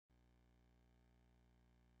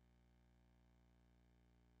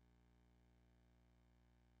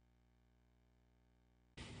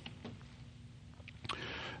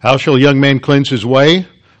How shall a young man cleanse his way?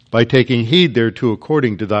 By taking heed thereto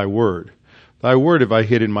according to thy word. Thy word have I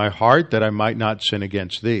hid in my heart, that I might not sin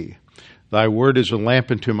against thee. Thy word is a lamp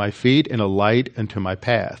unto my feet, and a light unto my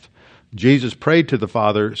path. Jesus prayed to the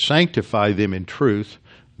Father, sanctify them in truth.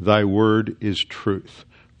 Thy word is truth.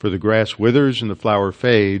 For the grass withers and the flower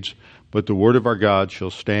fades, but the word of our God shall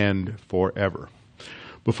stand forever.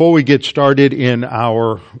 Before we get started in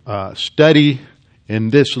our study in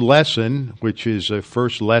this lesson, which is a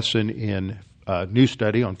first lesson in new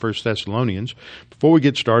study on 1 Thessalonians, before we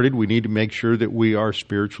get started, we need to make sure that we are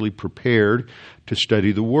spiritually prepared to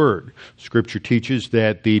study the Word. Scripture teaches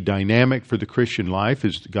that the dynamic for the Christian life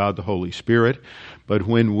is God the Holy Spirit, but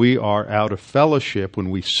when we are out of fellowship, when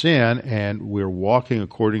we sin and we're walking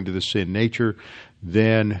according to the sin nature,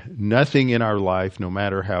 then nothing in our life, no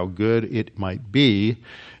matter how good it might be,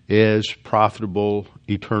 is profitable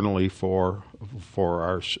eternally for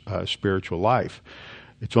our spiritual life.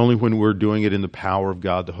 It's only when we're doing it in the power of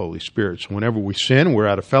God the Holy Spirit. So whenever we sin, we're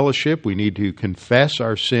out of fellowship, we need to confess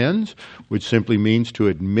our sins, which simply means to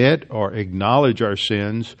admit or acknowledge our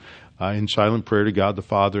sins in silent prayer to God the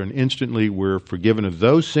Father, and instantly we're forgiven of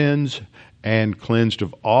those sins and cleansed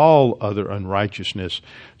of all other unrighteousness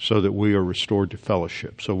so that we are restored to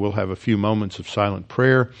fellowship. So we'll have a few moments of silent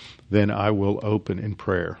prayer, then I will open in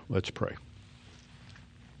prayer. Let's pray.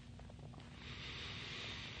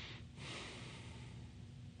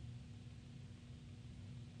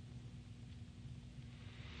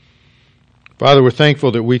 Father, we're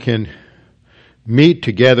thankful that we can meet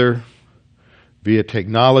together via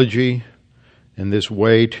technology in this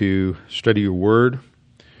way to study your word.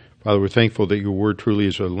 Father, we're thankful that your word truly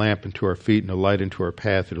is a lamp unto our feet and a light unto our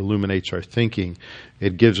path. It illuminates our thinking.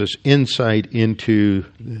 It gives us insight into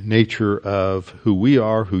the nature of who we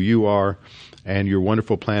are, who you are, and your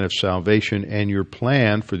wonderful plan of salvation and your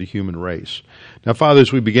plan for the human race. Now, Father,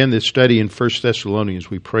 as we begin this study in 1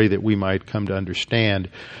 Thessalonians, we pray that we might come to understand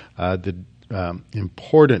the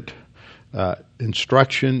important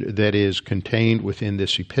instruction that is contained within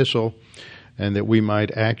this epistle, and that we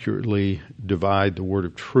might accurately divide the word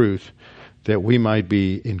of truth, that we might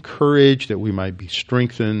be encouraged, that we might be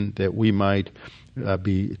strengthened, that we might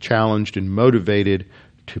be challenged and motivated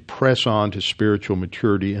to press on to spiritual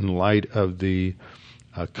maturity in light of the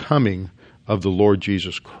coming of the Lord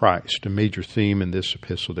Jesus Christ, a major theme in this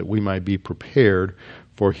epistle, that we might be prepared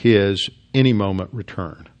for His any moment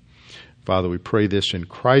return. Father, we pray this in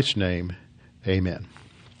Christ's name. Amen.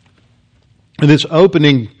 In this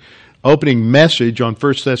opening message on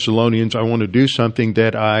 1 Thessalonians, I want to do something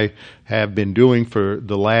that I have been doing for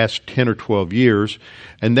the last 10 or 12 years,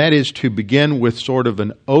 and that is to begin with sort of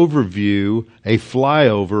an overview, a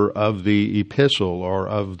flyover of the epistle or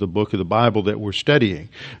of the book of the Bible that we're studying.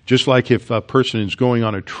 Just like if a person is going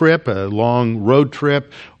on a trip, a long road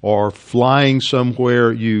trip, or flying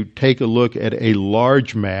somewhere, you take a look at a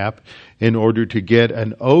large map in order to get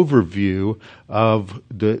an overview of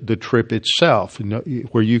the trip itself,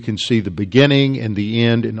 where you can see the beginning and the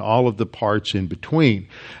end and all of the parts in between.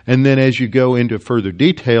 And then as you go into further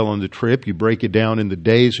detail on the trip, you break it down in the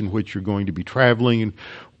days in which you're going to be traveling and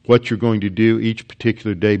what you're going to do each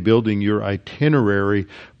particular day, building your itinerary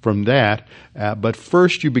from that. But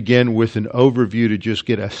first you begin with an overview to just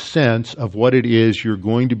get a sense of what it is you're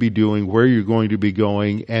going to be doing, where you're going to be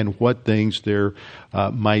going, and what things there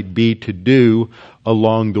might be to do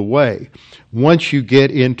along the way. Once you get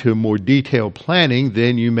into more detailed planning,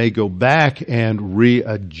 then you may go back and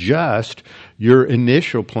readjust your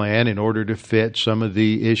initial plan in order to fit some of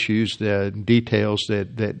the issues, the details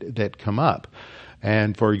that come up.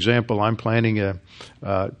 And for example, I'm planning a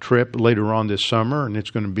trip later on this summer, and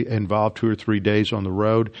it's going to involve 2 or 3 days on the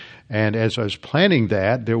road. And as I was planning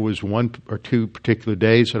that, there was 1 or 2 particular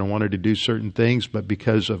days that I wanted to do certain things, but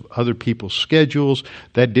because of other people's schedules,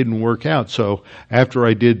 that didn't work out. So after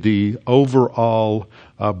I did the overall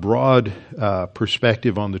broad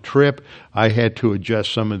perspective on the trip, I had to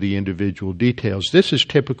adjust some of the individual details. This is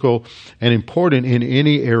typical and important in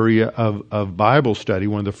any area of Bible study.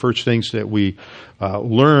 One of the first things that we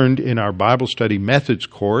learned in our Bible study methods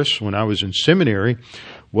course when I was in seminary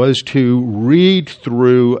was to read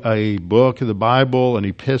through a book of the Bible, an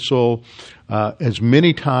epistle, as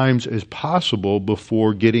many times as possible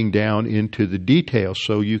before getting down into the details,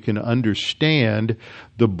 so you can understand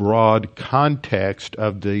the broad context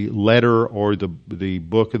of the letter or the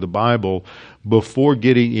book of the Bible before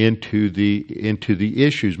getting into the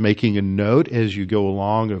issues, making a note as you go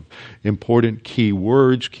along of important key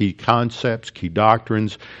words, key concepts, key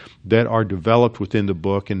doctrines that are developed within the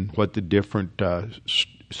book, and what the different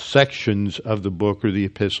sections of the book or the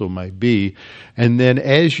epistle may be. And then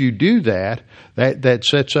as you do that, that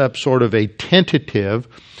sets up sort of a tentative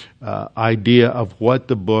idea of what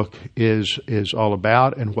the book is all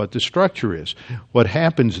about and what the structure is. What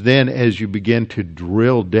happens then as you begin to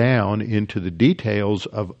drill down into the details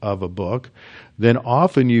of a book, then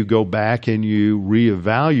often you go back and you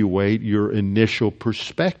reevaluate your initial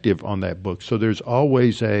perspective on that book. So there's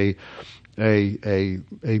always a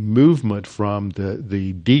movement from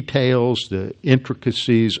the details, the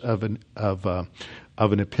intricacies of an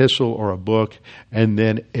epistle or a book, and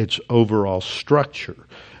then its overall structure.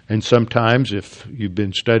 And sometimes, if you've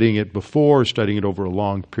been studying it before, studying it over a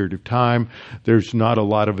long period of time, there's not a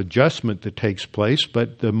lot of adjustment that takes place.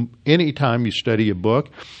 But any time you study a book,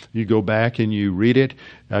 you go back and you read it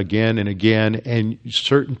again and again, and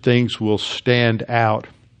certain things will stand out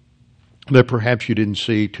that perhaps you didn't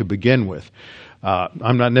see to begin with.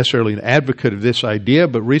 I'm not necessarily an advocate of this idea,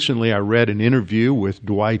 but recently I read an interview with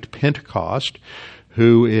Dwight Pentecost,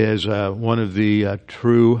 who is one of the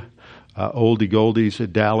true oldie goldies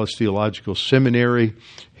at Dallas Theological Seminary.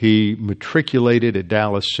 He matriculated at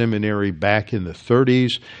Dallas Seminary back in the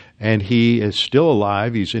 30s, and he is still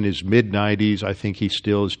alive. He's in his mid-90s. I think he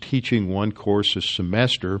still is teaching one course a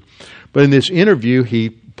semester. But in this interview, he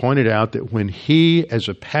pointed out that when he, as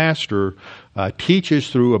a pastor,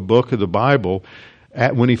 teaches through a book of the Bible,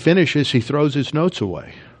 when he finishes, he throws his notes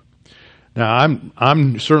away. Now,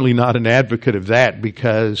 I'm certainly not an advocate of that,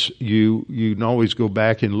 because you can always go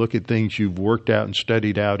back and look at things you've worked out and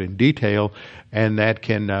studied out in detail, and that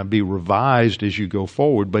can be revised as you go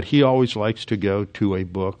forward. But he always likes to go to a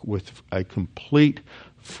book with a complete,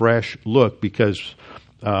 fresh look, because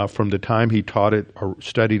from the time he taught it or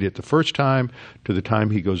studied it the first time to the time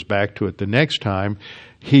he goes back to it the next time,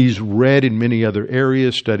 he's read in many other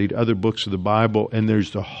areas, studied other books of the Bible, and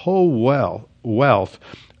there's the whole wealth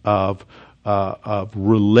of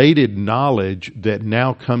related knowledge that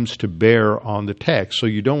now comes to bear on the text. So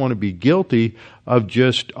you don't want to be guilty of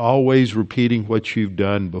just always repeating what you've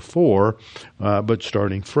done before, but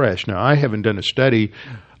starting fresh. Now, I haven't done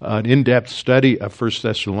an in-depth study of 1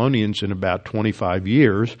 Thessalonians in about 25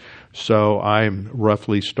 years, so I'm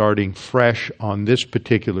roughly starting fresh on this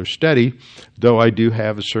particular study, though I do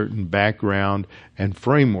have a certain background and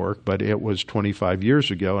framework, but it was 25 years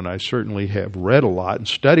ago, and I certainly have read a lot and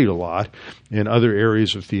studied a lot in other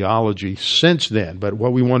areas of theology since then. But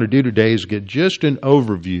what we want to do today is get just an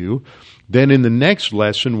overview. Then in the next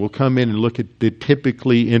lesson, we'll come in and look at the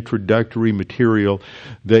typically introductory material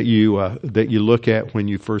that you look at when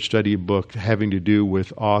you first study a book, having to do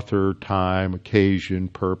with author, time, occasion,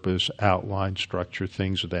 purpose, outline, structure,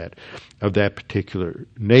 things of that particular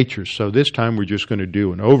nature. So this time we're just going to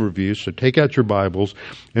do an overview. So take out your Bibles,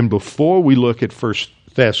 and before we look at 1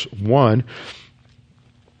 Thess 1,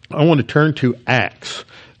 I want to turn to Acts.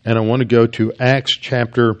 And I want to go to Acts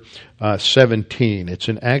chapter 17. It's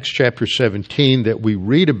in Acts chapter 17 that we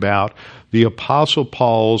read about the Apostle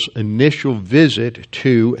Paul's initial visit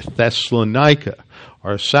to Thessalonica,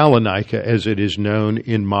 or Salonika as it is known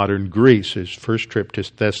in modern Greece, his first trip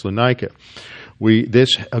to Thessalonica.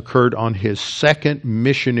 This occurred on his second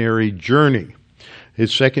missionary journey.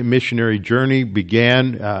 His second missionary journey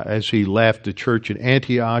began as he left the church in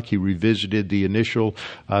Antioch. He revisited the initial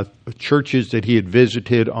churches that he had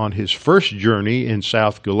visited on his first journey in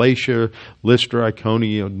South Galatia, Lystra,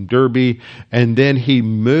 Iconium, and Derbe. And then he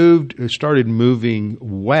started moving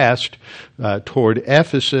west toward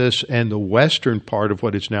Ephesus and the western part of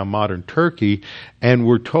what is now modern Turkey. And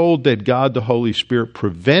we're told that God the Holy Spirit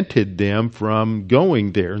prevented them from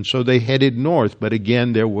going there. And so they headed north. But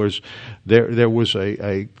again, there was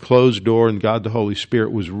a closed door, and God the Holy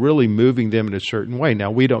Spirit was really moving them in a certain way.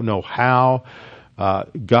 Now, we don't know how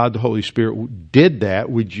God the Holy Spirit did that.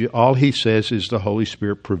 All he says is the Holy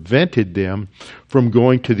Spirit prevented them from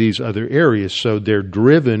going to these other areas. So they're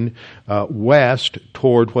driven west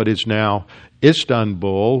toward what is now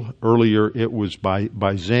Istanbul. Earlier it was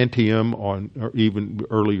Byzantium, or even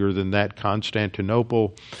earlier than that,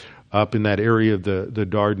 Constantinople, up in that area of the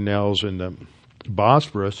Dardanelles and the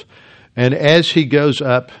Bosphorus. And as he goes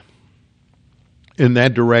up in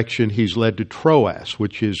that direction, he's led to Troas,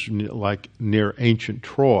 which is like near ancient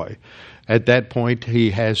Troy. At that point,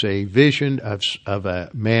 he has a vision of a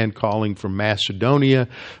man calling from Macedonia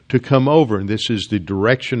to come over. And this is the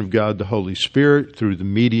direction of God the Holy Spirit through the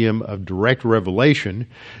medium of direct revelation,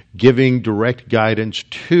 giving direct guidance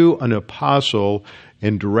to an apostle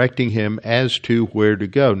and directing him as to where to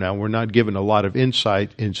go. Now, we're not given a lot of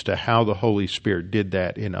insight into how the Holy Spirit did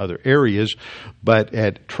that in other areas, but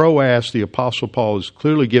at Troas, the Apostle Paul is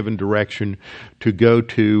clearly given direction to go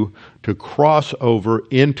to cross over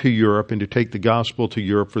into Europe and to take the gospel to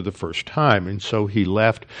Europe for the first time. And so he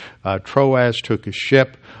left Troas, took a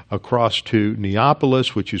ship across to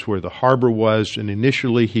Neapolis, which is where the harbor was, and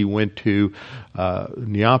initially he went to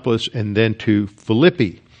Neapolis and then to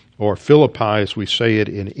Philippi, or Philippi as we say it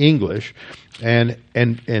in English. And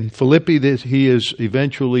Philippi, he is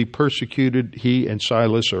eventually persecuted. He and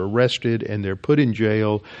Silas are arrested and they're put in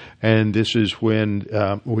jail. And this is when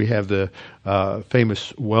we have the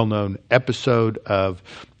famous, well-known episode of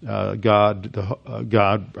God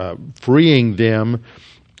freeing them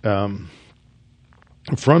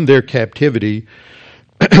from their captivity,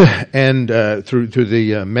 and through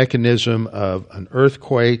the mechanism of an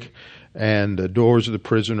earthquake. And the doors of the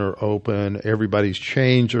prison are open, everybody's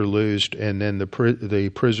chains are loosed, and then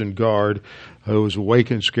the prison guard, who was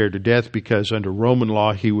awakened, scared to death because under Roman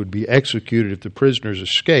law he would be executed if the prisoners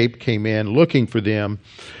escaped, came in looking for them.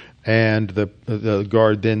 And the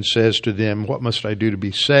guard then says to them, "What must I do to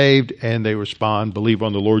be saved?" And they respond, "Believe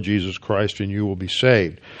on the Lord Jesus Christ and you will be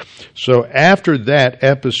saved." So after that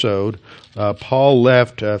episode, Paul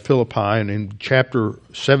left Philippi, and in chapter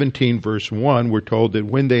 17, verse 1, we're told that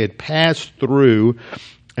when they had passed through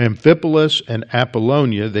Amphipolis and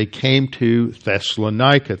Apollonia, they came to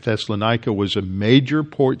Thessalonica. Thessalonica was a major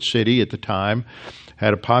port city at the time,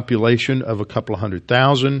 had a population of a couple of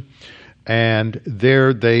 100,000. And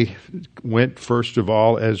there they went, first of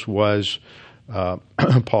all, as was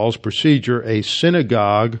Paul's procedure, a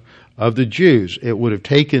synagogue of the Jews. It would have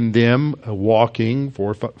taken them walking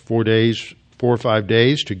for 4 or 5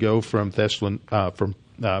 days to go from Philippi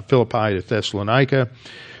to Thessalonica.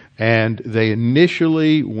 And they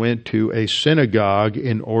initially went to a synagogue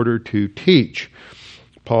in order to teach.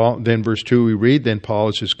 Paul, then verse 2 we read, "Then Paul,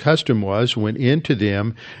 as his custom was, went into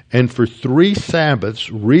them, and for 3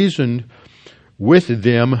 Sabbaths reasoned with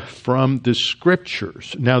them from the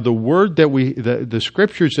Scriptures." Now the word that the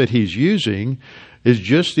Scriptures that he's using is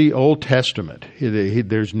just the Old Testament.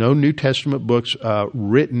 There's no New Testament books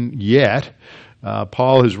written yet.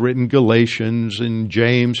 Paul has written Galatians, and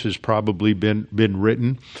James has probably been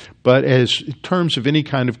written. But as in terms of any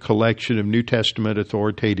kind of collection of New Testament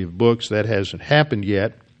authoritative books, that hasn't happened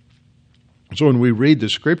yet. So when we read the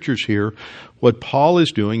Scriptures here, what Paul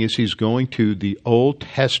is doing is he's going to the Old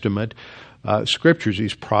Testament Scriptures. He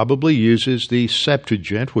probably uses the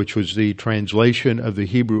Septuagint, which was the translation of the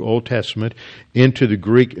Hebrew Old Testament into the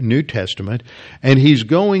Greek New Testament, and he's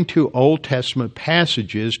going to Old Testament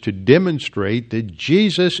passages to demonstrate that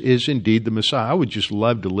Jesus is indeed the Messiah. I would just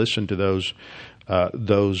love to listen to those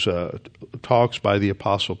talks by the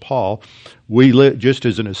Apostle Paul. Just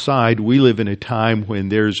as an aside, we live in a time when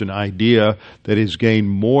there's an idea that has gained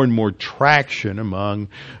more and more traction among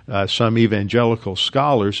some evangelical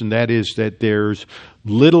scholars, and that is that there's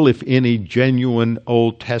little, if any, genuine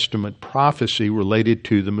Old Testament prophecy related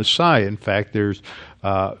to the Messiah. In fact, there's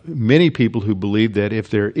many people who believe that if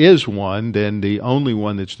there is one, then the only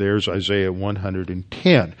one that's there is Isaiah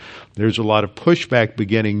 110. There's a lot of pushback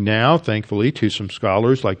beginning now, thankfully, to some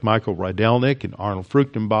scholars like Michael Rydelnik and Arnold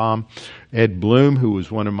Fruchtenbaum, Ed Bloom, who was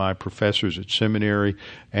one of my professors at seminary,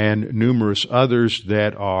 and numerous others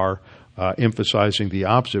that are emphasizing the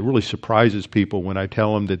opposite. It really surprises people when I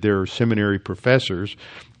tell them that there are seminary professors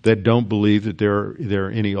that don't believe that there are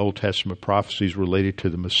any Old Testament prophecies related to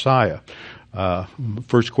the Messiah.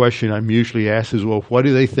 First question I'm usually asked is, well, what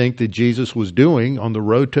do they think that Jesus was doing on the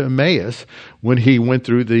road to Emmaus when he went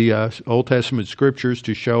through the Old Testament Scriptures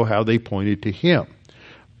to show how they pointed to him?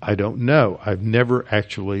 I don't know. I've never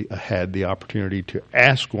actually had the opportunity to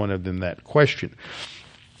ask one of them that question.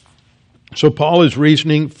 So Paul is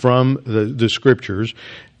reasoning from the Scriptures,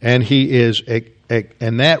 and he is,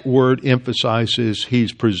 and that word emphasizes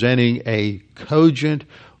he's presenting a cogent,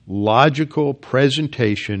 logical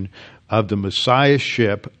presentation of the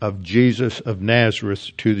Messiahship of Jesus of Nazareth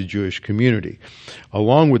to the Jewish community.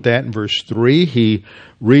 Along with that, in verse 3, he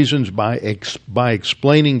reasons by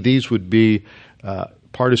explaining, these would be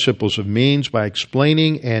participles of means, by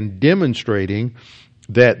explaining and demonstrating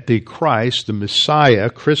that the Christ, the Messiah,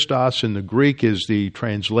 Christos in the Greek is the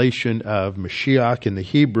translation of Mashiach in the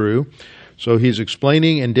Hebrew. So he's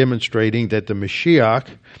explaining and demonstrating that the Mashiach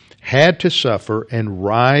had to suffer and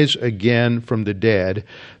rise again from the dead,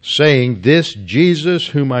 saying, "This Jesus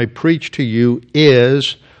whom I preach to you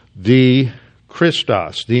is the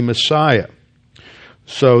Christos, the Messiah."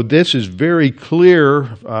 So this is very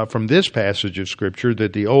clear from this passage of Scripture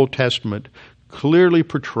that the Old Testament clearly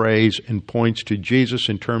portrays and points to Jesus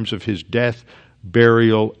in terms of his death,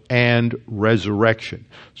 burial, and resurrection.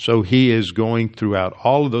 So he is going throughout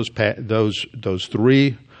all of those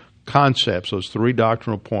three concepts, those three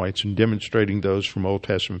doctrinal points, and demonstrating those from Old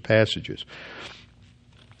Testament passages.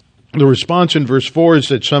 The response in verse 4 is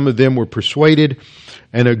that some of them were persuaded,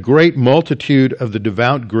 and a great multitude of the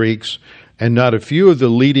devout Greeks and not a few of the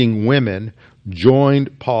leading women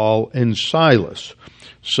joined Paul and Silas.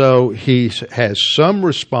 So he has some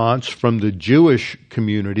response from the Jewish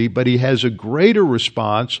community, but he has a greater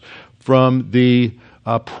response from the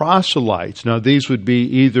proselytes. Now, these would be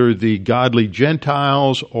either the godly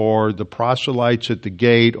Gentiles or the proselytes at the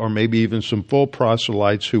gate, or maybe even some full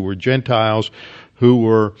proselytes who were Gentiles who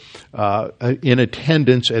were in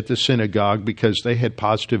attendance at the synagogue because they had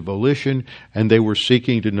positive volition and they were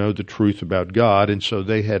seeking to know the truth about God, and so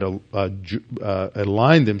they had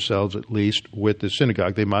aligned themselves at least with the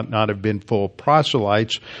synagogue. They might not have been full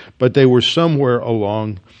proselytes, but they were somewhere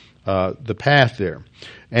along the path there.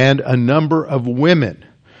 And a number of women.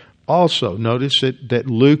 Also, notice that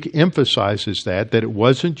Luke emphasizes that it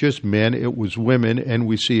wasn't just men, it was women, and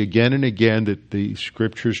we see again and again that the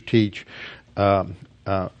Scriptures teach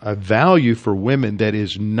a value for women that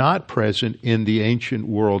is not present in the ancient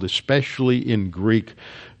world, especially in Greek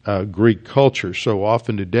culture. So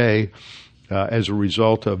often today, as a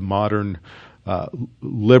result of modern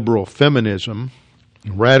liberal feminism,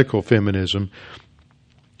 radical feminism,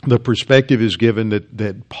 the perspective is given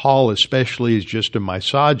that Paul especially is just a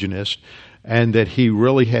misogynist and that he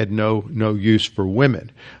really had no use for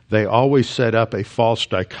women. They always set up a false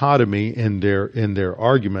dichotomy in their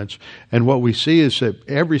arguments, and what we see is that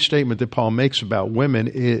every statement that Paul makes about women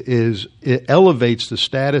it elevates the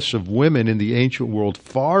status of women in the ancient world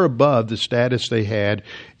far above the status they had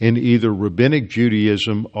in either rabbinic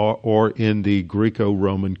Judaism or in the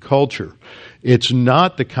Greco-Roman culture. It's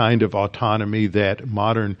not the kind of autonomy that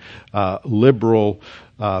modern liberal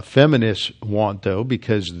feminists want, though,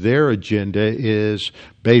 because their agenda is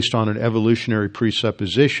based on an evolutionary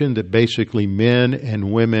presupposition that basically men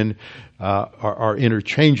and women are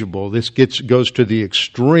interchangeable. This goes to the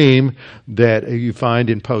extreme that you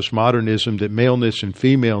find in postmodernism, that maleness and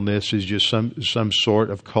femaleness is just some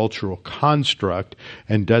sort of cultural construct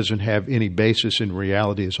and doesn't have any basis in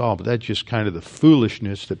reality at all. But that's just kind of the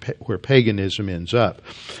foolishness where paganism ends up.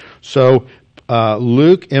 So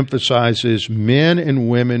Luke emphasizes men and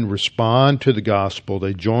women respond to the gospel.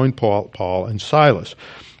 They join Paul and Silas.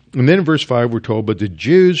 And then in verse 5 we're told, but the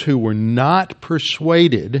Jews who were not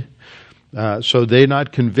persuaded, so they're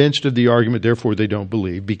not convinced of the argument, therefore they don't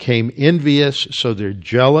believe, became envious, so they're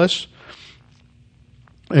jealous.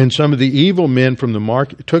 And some of the evil men from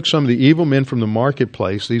the took some of the evil men from the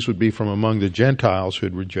marketplace, these would be from among the Gentiles who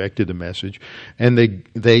had rejected the message, and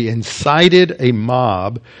they incited a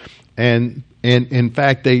mob, and in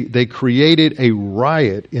fact they created a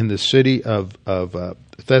riot in the city of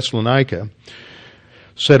Thessalonica,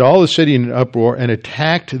 set all the city in an uproar, and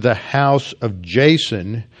attacked the house of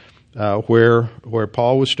Jason, where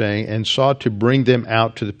Paul was staying, and sought to bring them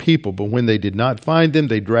out to the people. But when they did not find them,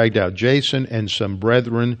 they dragged out Jason and some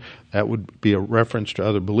brethren, that would be a reference to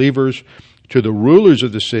other believers, to the rulers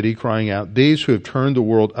of the city, crying out, these who have turned the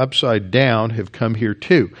world upside down have come here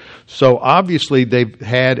too. So obviously they've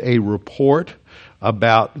had a report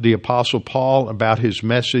about the Apostle Paul, about his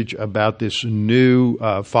message, about this new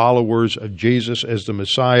followers of Jesus as the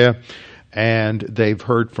Messiah. And they've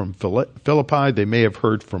heard from Philippi. They may have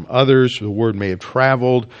heard from others. The word may have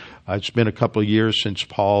traveled. It's been a couple of years since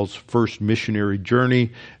Paul's first missionary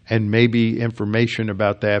journey, and maybe information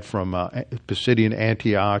about that from Pisidian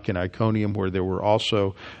Antioch and Iconium, where there were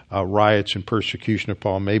also riots and persecution of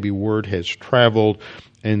Paul. Maybe word has traveled,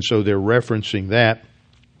 and so they're referencing that.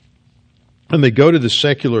 And they go to the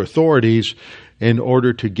secular authorities in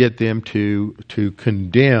order to get them to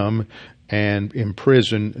condemn and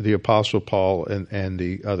imprison the Apostle Paul and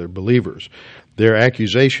the other believers. Their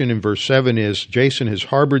accusation in verse 7 is, Jason has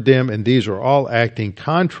harbored them, and these are all acting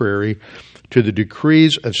contrary to the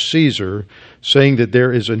decrees of Caesar, saying that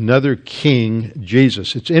there is another king,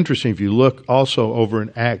 Jesus. It's interesting if you look also over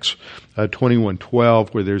in Acts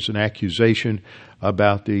 21:12, where there's an accusation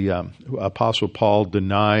about the Apostle Paul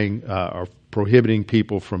denying or prohibiting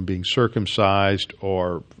people from being circumcised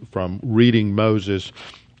or from reading Moses,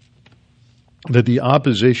 that the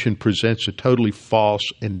opposition presents a totally false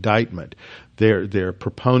indictment. They're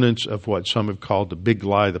proponents of what some have called the big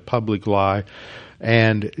lie, the public lie,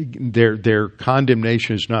 and their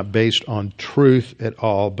condemnation is not based on truth at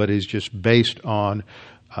all, but is just based on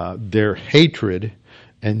their hatred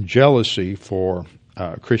and jealousy for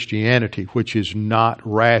Christianity, which is not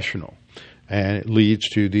rational. and it leads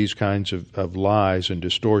to these kinds of lies and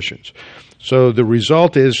distortions. So the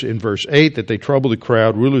result is, in verse 8, that they troubled the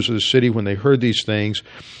crowd, rulers of the city, when they heard these things.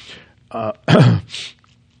 And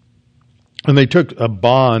they took a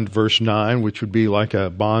bond, verse 9, which would be like a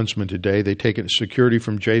bondsman today. They take security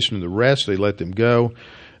from Jason and the rest. They let them go.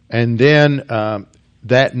 And then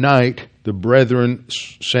that night, the brethren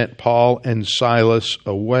sent Paul and Silas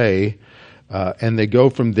away, and they go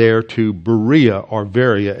from there to Berea, or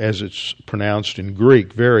Veria, as it's pronounced in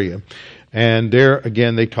Greek, Veria. And there,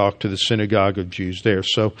 again, they talk to the synagogue of Jews there.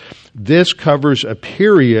 So this covers a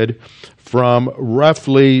period from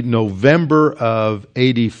roughly November of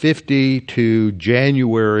AD 50 to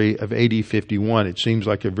January of AD 51. It seems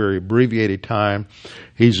like a very abbreviated time.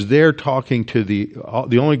 He's there talking to the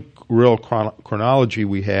only real chronology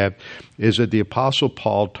we have is that the Apostle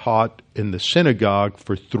Paul taught in the synagogue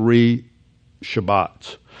for 3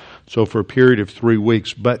 Shabbats. So for a period of 3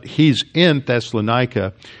 weeks. But he's in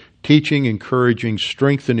Thessalonica teaching, encouraging,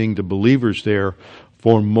 strengthening the believers there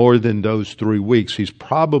for more than those 3 weeks. He's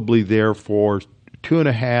probably there for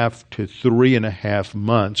 2.5 to 3.5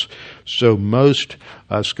 months. So most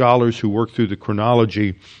scholars who work through the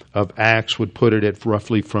chronology of Acts would put it at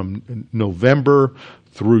roughly from November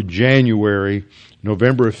through January,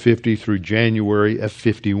 November of 50 through January of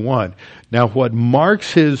 51. Now, what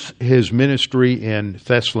marks his ministry in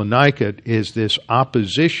Thessalonica is this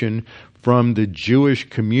opposition from the Jewish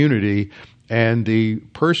community and the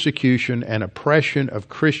persecution and oppression of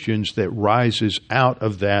Christians that rises out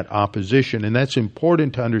of that opposition. And that's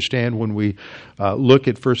important to understand when we look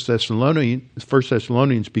at 1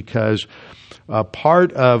 Thessalonians, because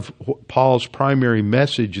part of Paul's primary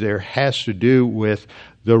message there has to do with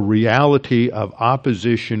the reality of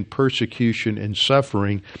opposition, persecution, and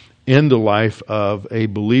suffering in the life of a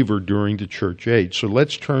believer during the church age. So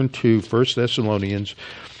let's turn to 1 Thessalonians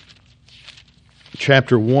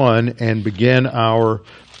chapter 1 and begin our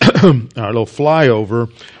little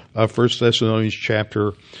flyover of 1 Thessalonians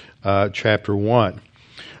chapter 1.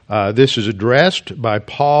 This is addressed by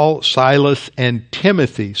Paul, Silas, and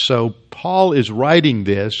Timothy. So Paul is writing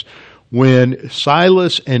this when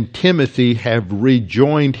Silas and Timothy have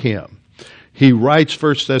rejoined him. He writes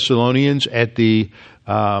 1 Thessalonians at the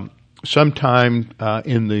sometime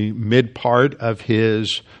in the mid part of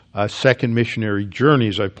his second missionary journey.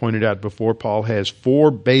 As I pointed out before, Paul has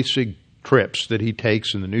 4 basic trips that he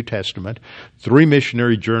takes in the New Testament, 3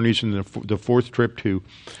 missionary journeys, and the 4th trip to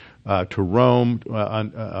Rome,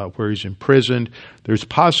 where he's imprisoned. There's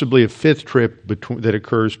possibly a 5th trip that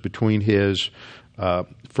occurs between his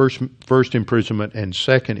first imprisonment and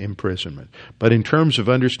second imprisonment. But in terms of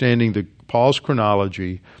understanding Paul's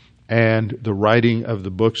chronology and the writing of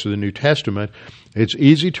the books of the New Testament, it's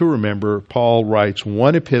easy to remember Paul writes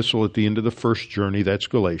 1 epistle at the end of the first journey, that's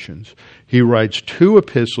Galatians. He writes 2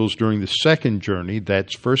 epistles during the second journey,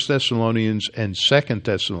 that's 1 Thessalonians and 2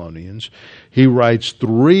 Thessalonians. He writes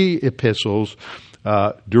 3 epistles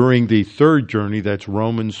during the third journey, that's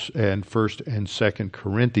Romans and 1st and 2nd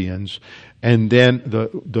Corinthians. And then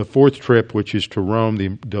the 4th trip, which is to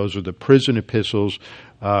Rome, those are the prison epistles,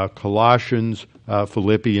 Colossians,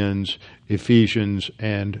 Philippians, Ephesians,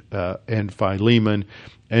 and Philemon.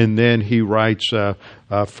 And then he writes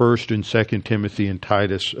 1st and 2nd Timothy and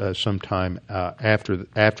Titus sometime after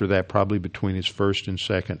that, probably between his first and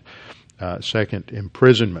second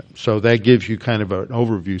imprisonment. So that gives you kind of an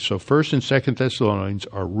overview. So 1st and 2nd Thessalonians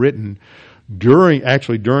are written during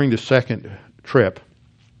the second trip,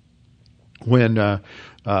 when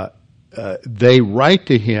they write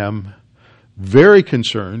to him very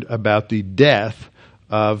concerned about the death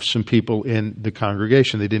of some people in the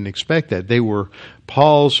congregation. They didn't expect that. They were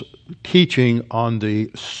Paul's teaching on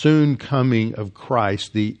the soon coming of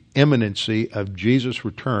Christ, the imminency of Jesus'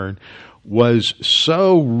 return, was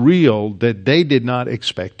so real that they did not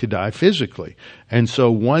expect to die physically. And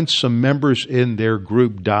so once some members in their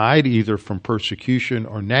group died, either from persecution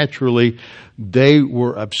or naturally, they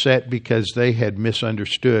were upset because they had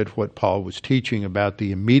misunderstood what Paul was teaching about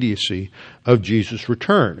the immediacy of Jesus'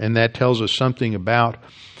 return. And that tells us something about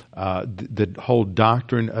the whole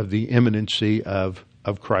doctrine of the imminency of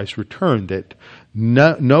Christ's return, that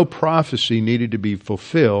no prophecy needed to be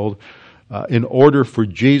fulfilled in order for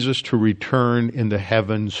Jesus to return in the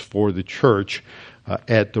heavens for the church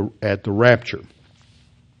at the rapture.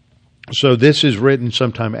 So this is written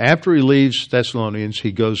sometime after he leaves Thessalonians.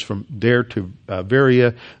 He goes from there to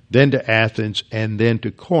Berea, then to Athens, and then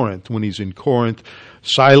to Corinth. When he's in Corinth,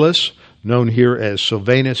 Silas, known here as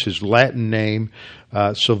Silvanus, his Latin name,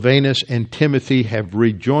 Silvanus and Timothy have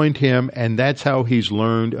rejoined him, and that's how he's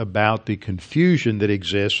learned about the confusion that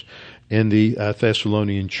exists in the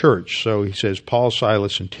Thessalonian church. So he says, Paul,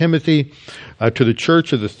 Silas, and Timothy, to the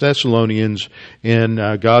church of the Thessalonians in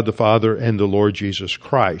God the Father and the Lord Jesus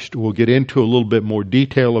Christ. We'll get into a little bit more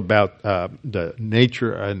detail about the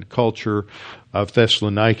nature and culture of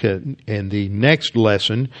Thessalonica in the next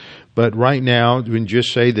lesson. But right now, we can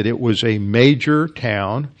just say that it was a major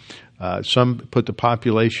town. Some put the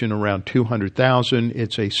population around 200,000.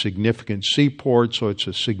 It's a significant seaport, so it's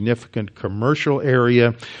a significant commercial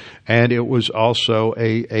area, and it was also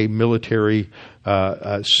a military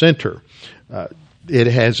center.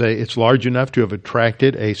 It's large enough to have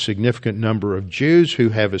attracted a significant number of Jews who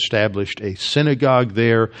have established a synagogue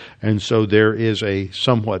there, and so there is a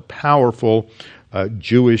somewhat powerful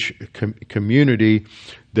Jewish community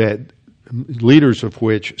that leaders of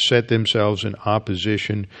which set themselves in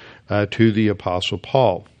opposition to the Apostle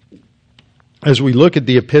Paul. As we look at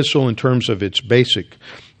the epistle in terms of its basic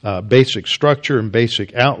structure and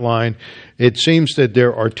basic outline, it seems that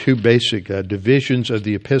there are two basic divisions of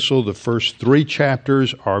the epistle. The first 3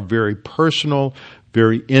 chapters are very personal,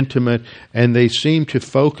 very intimate, and they seem to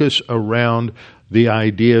focus around the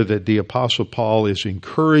idea that the Apostle Paul is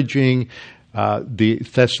encouraging the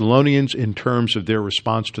Thessalonians in terms of their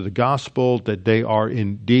response to the gospel, that they are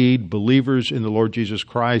indeed believers in the Lord Jesus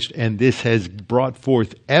Christ, and this has brought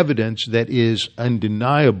forth evidence that is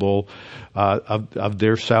undeniable of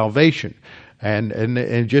their salvation.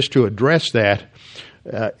 And just to address that,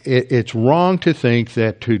 it's wrong to think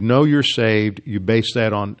that to know you're saved, you base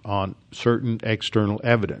that on certain external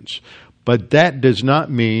evidence. But that does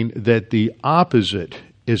not mean that the opposite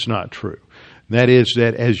is not true. That is,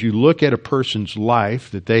 that as you look at a person's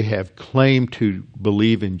life, that they have claimed to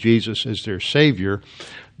believe in Jesus as their Savior,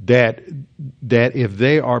 that if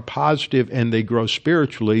they are positive and they grow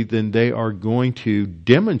spiritually, then they are going to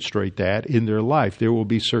demonstrate that in their life. There will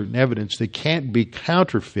be certain evidence that can't be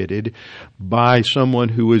counterfeited by someone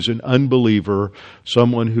who is an unbeliever,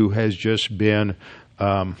 someone who has just been,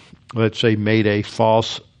 let's say, made a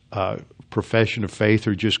false profession of faith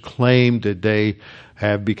or just claimed that they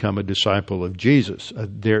have become a disciple of Jesus.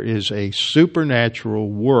 There is a supernatural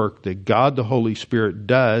work that God the Holy Spirit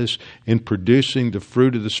does in producing the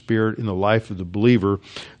fruit of the Spirit in the life of the believer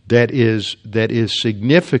that is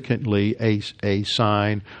significantly a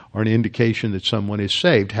sign or an indication that someone is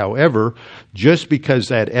saved. However, just because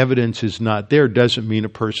that evidence is not there doesn't mean a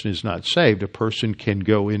person is not saved. A person can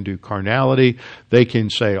go into carnality. They can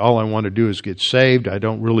say, all I want to do is get saved. I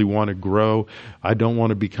don't really want to grow. I don't want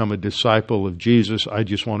to become a disciple of Jesus. I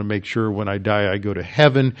just want to make sure when I die I go to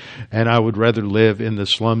heaven, and I would rather live in the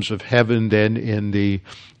slums of heaven than in the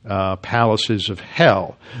palaces of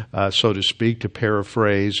hell, so to speak, to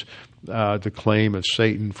paraphrase the claim of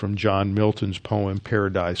Satan from John Milton's poem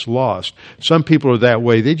Paradise Lost. Some people are that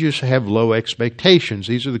way. They just have low expectations.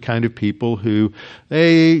 These are the kind of people who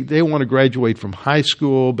they want to graduate from high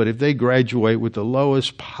school, but if they graduate with the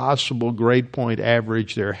lowest possible grade point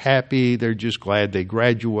average, they're happy. They're just glad they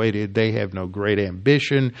graduated. They have no great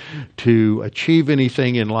ambition to achieve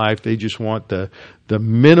anything in life. They just want the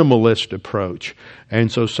minimalist approach.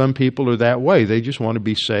 And so some people are that way. They just want to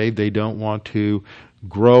be saved. They don't want to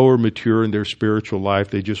grow or mature in their spiritual life.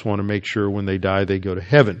 They just want to make sure when they die they go to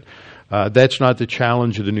heaven. That's not the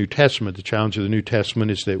challenge of the New Testament. The challenge of the New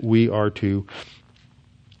Testament is that we are to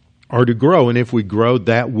grow, and if we grow,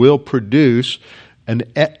 that will produce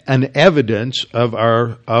an evidence of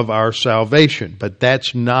our salvation. But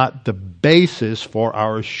that's not the basis for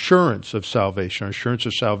our assurance of salvation. Our assurance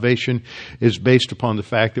of salvation is based upon the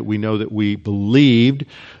fact that we know that we believed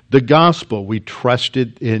the gospel. We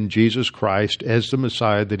trusted in Jesus Christ as the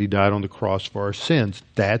Messiah, that He died on the cross for our sins.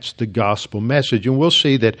 That's the gospel message. And we'll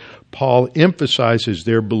see that Paul emphasizes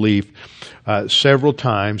their belief several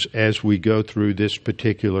times as we go through this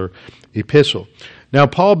particular epistle. Now,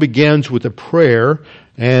 Paul begins with a prayer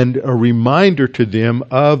and a reminder to them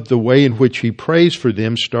of the way in which he prays for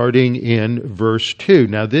them, starting in verse 2.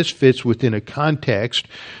 Now, this fits within a context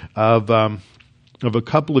of a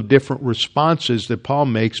couple of different responses that Paul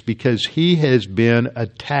makes, because he has been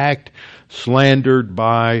attacked, slandered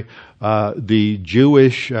by the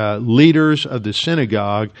Jewish leaders of the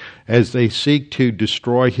synagogue as they seek to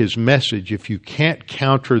destroy his message. If you can't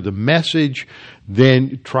counter the message,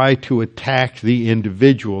 then try to attack the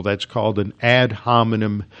individual. That's called an ad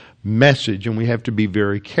hominem message, and we have to be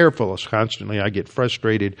very careful. Constantly I get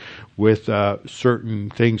frustrated with certain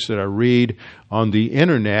things that I read on the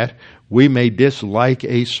internet. We may dislike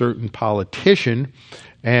a certain politician,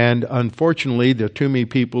 and unfortunately there are too many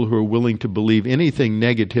people who are willing to believe anything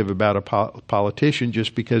negative about a politician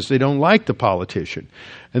just because they don't like the politician.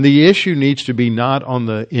 And the issue needs to be not on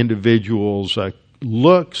the individual's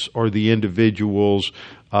looks or the individual's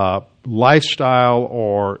lifestyle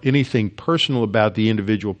or anything personal about the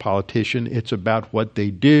individual politician. It's about what they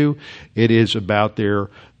do. It is about their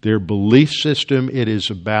belief system. It is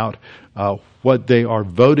about what they are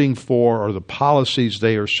voting for or the policies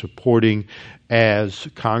they are supporting as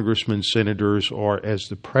congressmen, senators, or as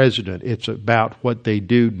the president. It's about what they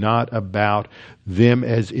do, not about them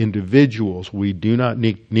as individuals. We do not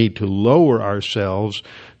need to lower ourselves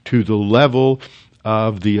to the level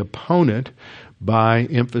of the opponent by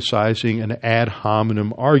emphasizing an ad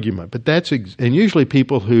hominem argument. But and usually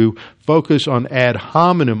people who focus on ad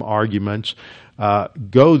hominem arguments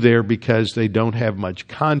go there because they don't have much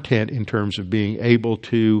content in terms of being able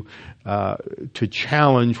to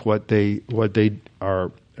challenge what the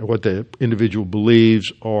individual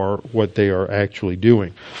believes or what they are actually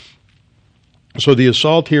doing. So the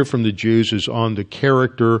assault here from the Jews is on the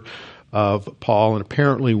character of Paul, and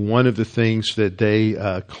apparently one of the things that they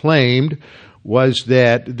claimed was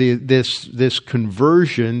that this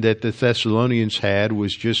conversion that the Thessalonians had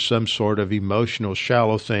was just some sort of emotional,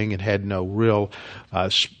 shallow thing and had no real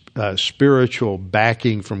spiritual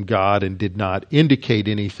backing from God and did not indicate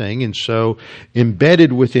anything. And so,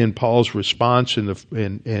 embedded within Paul's response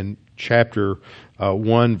in chapter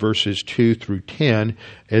 1, verses 2 through 10,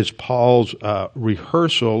 is Paul's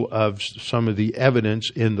rehearsal of some of the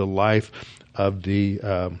evidence in the life of the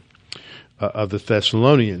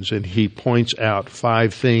Thessalonians, and he points out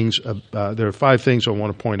 5 things. There are 5 things I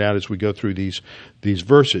want to point out as we go through these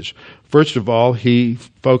verses. First of all, he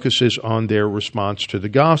focuses on their response to the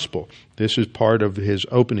gospel. This is part of his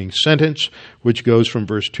opening sentence, which goes from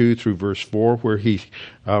verse 2 through verse 4, where he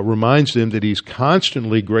reminds them that he's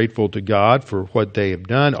constantly grateful to God for what they have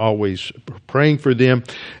done, always praying for them.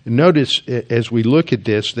 And notice, as we look at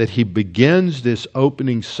this, that he begins this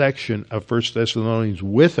opening section of 1 Thessalonians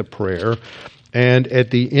with a prayer, and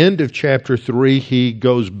at the end of chapter 3, he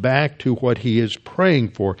goes back to what he is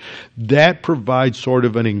praying for. That provides sort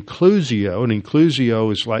of an inclusio. An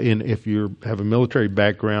inclusio is like, if you have a military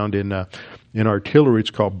background in artillery,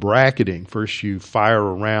 it's called bracketing. First you fire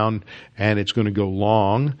a round, and it's going to go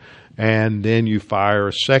long. And then you fire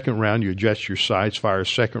a second round, you adjust your sights, fire a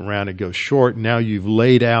second round, it goes short. Now you've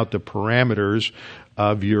laid out the parameters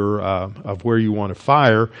of your of where you want to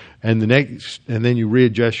fire, and then you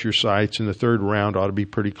readjust your sights, and the third round ought to be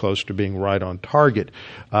pretty close to being right on target.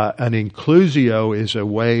 An inclusio is a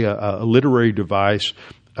literary device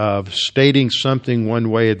of stating something one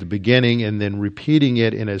way at the beginning and then repeating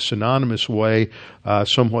it in a synonymous way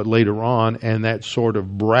somewhat later on, and that sort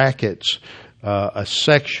of brackets a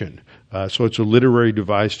section. So it's a literary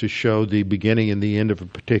device to show the beginning and the end of a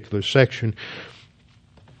particular section.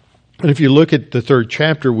 And if you look at the 3rd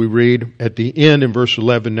chapter, we read at the end in verse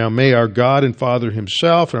 11, "Now may our God and Father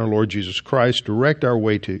himself and our Lord Jesus Christ direct our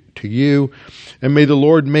way to you, and may the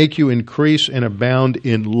Lord make you increase and abound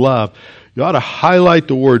in love." You ought to highlight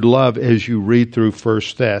the word love as you read through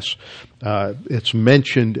 1 Thess. It's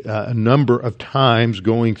mentioned a number of times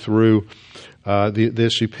going through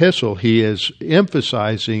this epistle. He is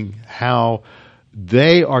emphasizing how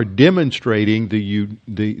they are demonstrating the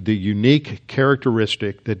unique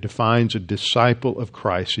characteristic that defines a disciple of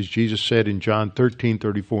Christ. As Jesus said in John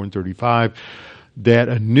 13:34 and 35, that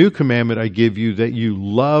a new commandment I give you, that you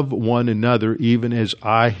love one another even as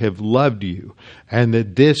I have loved you. And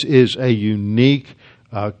that this is a unique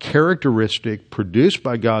characteristic produced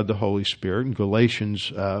by God the Holy Spirit. In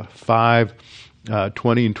Galatians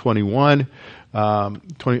 5:20 and 21,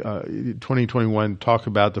 20 and 21 talk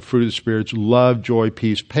about the fruit of the Spirit's love, joy,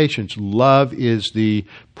 peace, patience. Love is the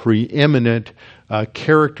preeminent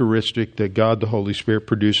characteristic that God the Holy Spirit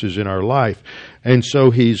produces in our life. And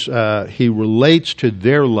so he relates to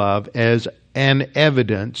their love as an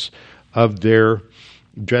evidence of their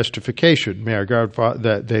justification. May our God,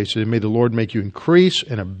 that they say, may the Lord make you increase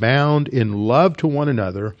and abound in love to one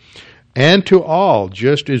another and to all,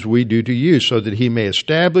 just as we do to you, so that he may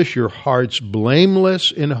establish your hearts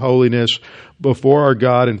blameless in holiness before our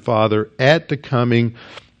God and Father at the coming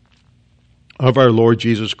of our Lord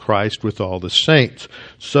Jesus Christ with all the saints.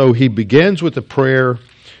 So he begins with a prayer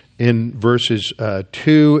in verses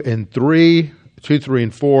 2 and 3, 2, 3,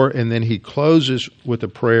 and 4, and then he closes with a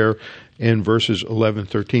prayer in verses 11,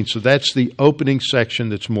 13. So that's the opening section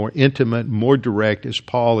that's more intimate, more direct, as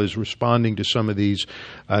Paul is responding to some of these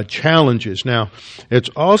challenges. Now, it's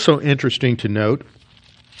also interesting to note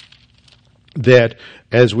that,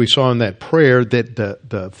 as we saw in that prayer, that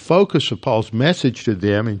the focus of Paul's message to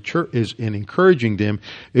them in encouraging them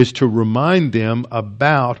is to remind them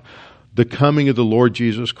about the coming of the Lord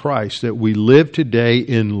Jesus Christ, that we live today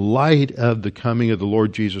in light of the coming of the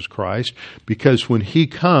Lord Jesus Christ, because when He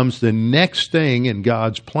comes, the next thing in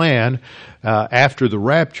God's plan after the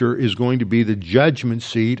rapture is going to be the judgment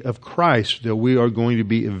seat of Christ, that we are going to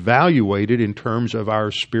be evaluated in terms of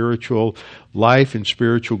our spiritual life and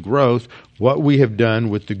spiritual growth, what we have done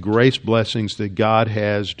with the grace blessings that God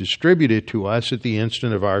has distributed to us at the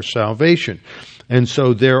instant of our salvation. And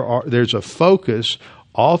so there's a focus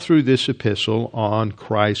all through this epistle on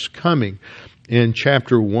Christ's coming. In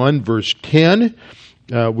chapter 1, verse 10,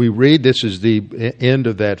 we read, this is the end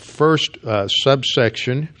of that first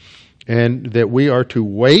subsection, and that we are to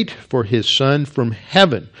wait for His Son from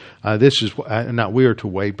heaven. This is not we are to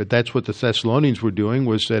wait, but that's what the Thessalonians were doing,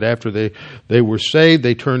 was that after they were saved,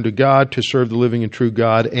 they turned to God to serve the living and true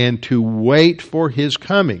God and to wait for His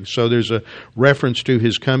coming. So there's a reference to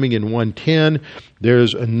His coming in 1:10.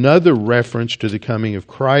 There's another reference to the coming of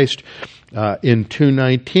Christ in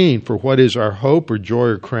 2:19. For what is our hope or joy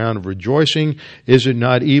or crown of rejoicing? Is it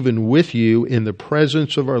not even with you in the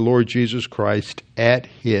presence of our Lord Jesus Christ at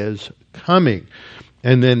His coming?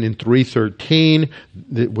 And then in 3:13,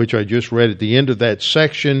 which I just read at the end of that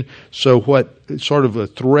section, so what sort of a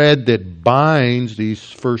thread that binds these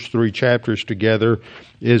first three chapters together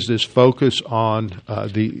is this focus on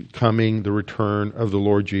the return of the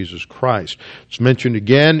Lord Jesus Christ. It's mentioned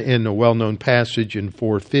again in a well-known passage in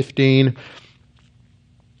 4:15.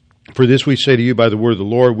 For this we say to you by the word of the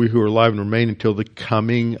Lord, we who are alive and remain until the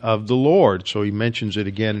coming of the Lord. So he mentions it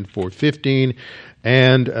again in 4:15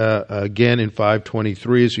 and again in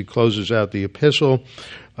 5:23 as he closes out the epistle.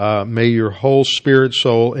 May your whole spirit,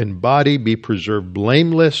 soul, and body be preserved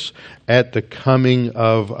blameless at the coming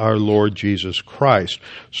of our Lord Jesus Christ.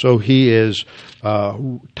 So he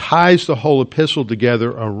ties the whole epistle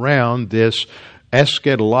together around this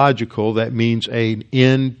eschatological, that means an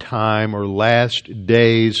end time or last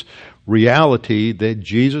days reality that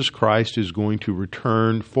Jesus Christ is going to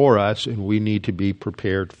return for us, and we need to be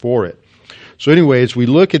prepared for it. So anyway, as we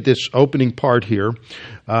look at this opening part here,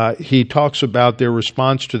 he talks about their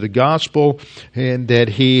response to the gospel, and that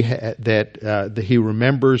he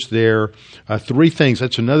remembers their three things.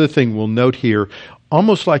 That's another thing we'll note here.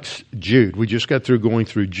 Almost like Jude. We just got through going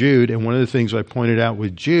through Jude, and one of the things I pointed out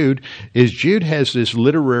with Jude is Jude has this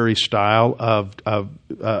literary style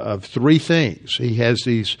of three things. He has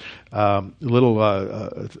these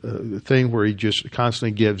little thing where he just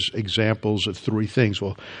constantly gives examples of three things.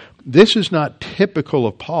 Well, this is not typical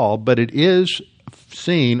of Paul, but it is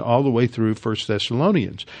seen all the way through 1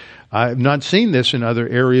 Thessalonians. I've not seen this in other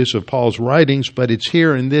areas of Paul's writings, but it's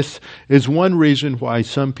here, and this is one reason why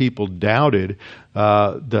some people doubted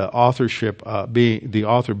the authorship, being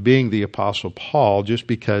the Apostle Paul, just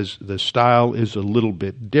because the style is a little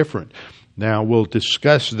bit different. Now, we'll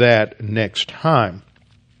discuss that next time.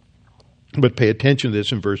 But pay attention to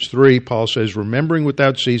this in verse 3. Paul says, remembering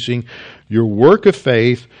without ceasing your work of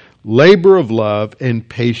faith, labor of love, and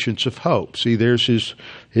patience of hope. See, there's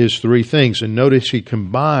his three things. And notice he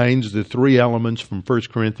combines the three elements from 1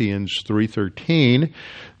 Corinthians 3:13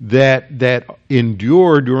 that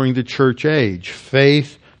endure during the church age: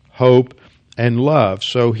 faith, hope, and love.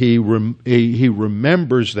 So he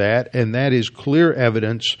remembers that, and that is clear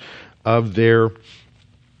evidence of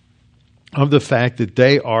the fact that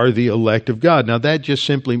they are the elect of God. Now that just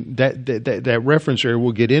simply, that reference area,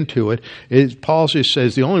 we'll get into it, is Paul just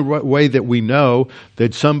says the only way that we know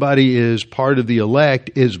that somebody is part of the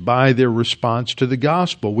elect is by their response to the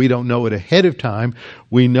gospel. We don't know it ahead of time.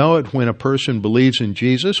 We know it when a person believes in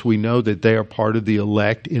Jesus. We know that they are part of the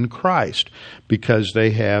elect in Christ because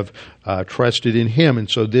they have trusted in Him. And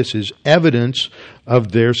so this is evidence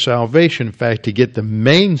of their salvation. In fact, to get the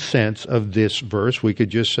main sense of this verse, we could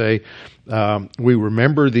just say, we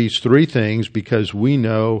remember these three things because we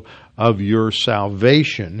know of your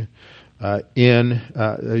salvation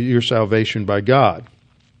your salvation by God.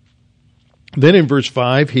 Then in verse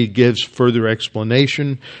 5, he gives further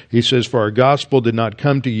explanation. He says, for our gospel did not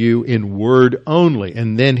come to you in word only.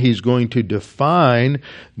 And then he's going to define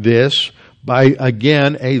this by,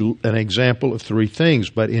 again, an example of three things,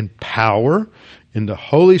 but in power, in the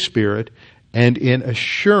Holy Spirit, and in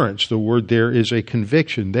assurance. The word there is a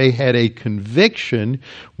conviction. They had a conviction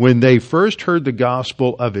when they first heard the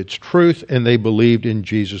gospel of its truth and they believed in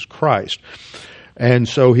Jesus Christ. And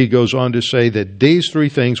so he goes on to say that these three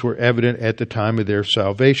things were evident at the time of their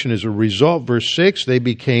salvation. As a result, verse 6, they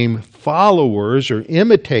became followers or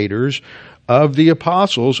imitators of the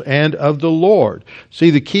apostles and of the Lord. See,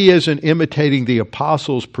 the key isn't imitating the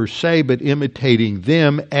apostles per se, but imitating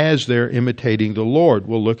them as they're imitating the Lord.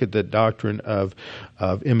 We'll look at the doctrine of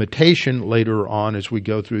imitation later on as we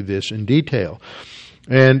go through this in detail.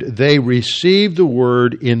 And they received the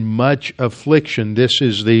word in much affliction. This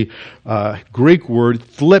is the Greek word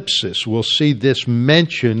thlipsis. We'll see this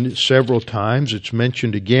mentioned several times. It's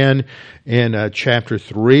mentioned again in chapter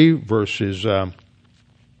 3, verses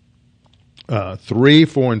 3,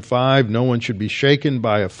 4, and 5. No one should be shaken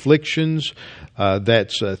by afflictions.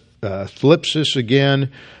 That's thlipsis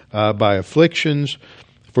again, by afflictions.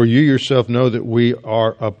 For you yourself know that we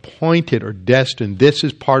are appointed or destined. This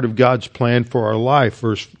is part of God's plan for our life.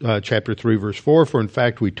 Chapter 3, verse 4. For in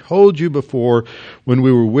fact, we told you before when we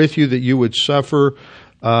were with you that you would suffer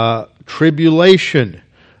tribulation.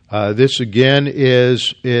 This again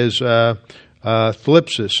is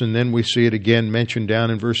thlipsis, and then we see it again mentioned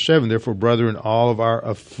down in verse 7. Therefore, brethren, all of our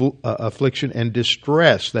affliction and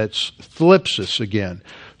distress. That's thlipsis again.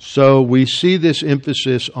 So we see this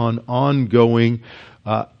emphasis on ongoing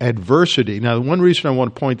adversity. Now, the one reason I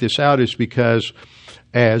want to point this out is because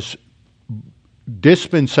as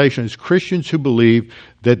dispensationalists, Christians who believe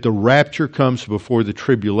that the rapture comes before the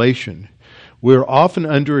tribulation, we're often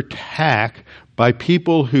under attack by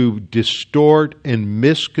people who distort and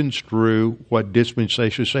misconstrue what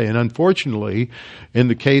dispensationalists say. And unfortunately, in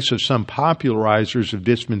the case of some popularizers of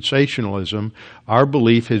dispensationalism, our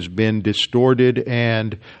belief has been distorted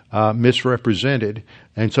and misrepresented,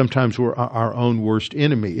 and sometimes we're our own worst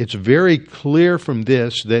enemy. It's very clear from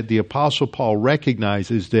this that the Apostle Paul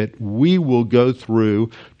recognizes that we will go through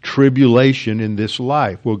tribulation in this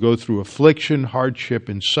life. We'll go through affliction, hardship,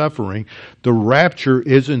 and suffering. The rapture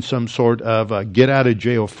isn't some sort of a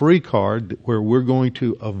get-out-of-jail-free card where we're going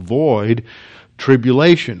to avoid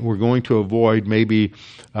tribulation. We're going to avoid maybe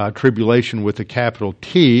tribulation with a capital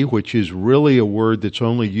T, which is really a word that's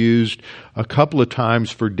only used a couple of times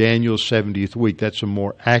for Daniel's 70th week. That's a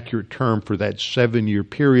more accurate term for that 7-year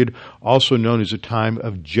period, also known as a time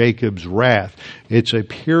of Jacob's wrath. It's a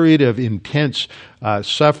period of intense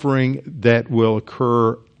suffering that will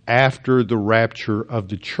occur after the rapture of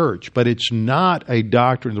the church. But it's not a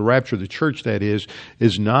doctrine, the rapture of the church, that is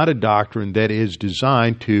not a doctrine that is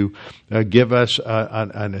designed to give us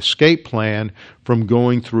an escape plan from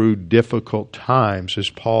going through difficult times, as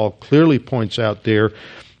Paul clearly points out there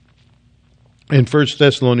in 1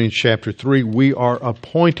 Thessalonians chapter 3. We are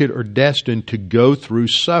appointed or destined to go through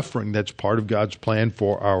suffering. That's part of God's plan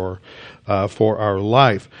for our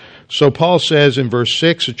life. So Paul says in verse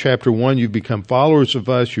 6 of chapter 1, you've become followers of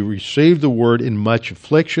us. You received the word in much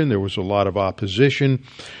affliction. There was a lot of opposition.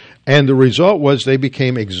 And the result was they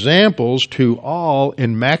became examples to all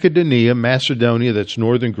in Macedonia, that's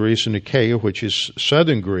northern Greece, and Achaia, which is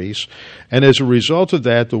southern Greece. And as a result of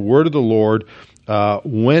that, the word of the Lord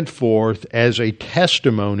went forth as a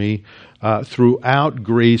testimony throughout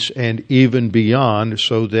Greece and even beyond,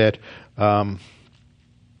 so that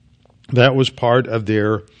that was part of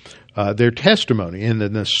their testimony. And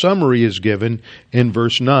then the summary is given in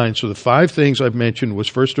verse 9. So the 5 things I've mentioned was,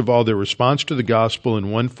 first of all, their response to the gospel in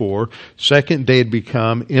 1:4. Second, they had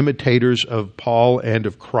become imitators of Paul and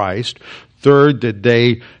of Christ. Third, that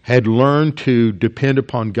they had learned to depend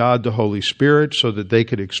upon God the Holy Spirit so that they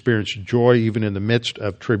could experience joy even in the midst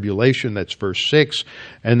of tribulation. That's verse 6.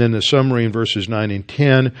 And then the summary in verses 9 and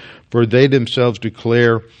 10. For they themselves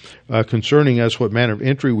declare concerning us what manner of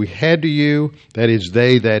entry we had to you, that is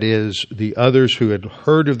the others who had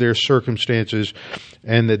heard of their circumstances,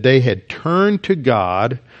 and that they had turned to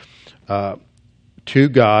God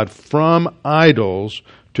from idols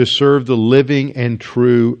to serve the living and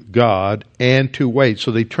true God, and to wait.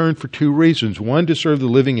 So they turned for 2 reasons. One, to serve the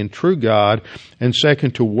living and true God, and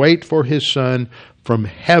second, to wait for His Son from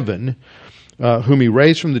heaven, whom He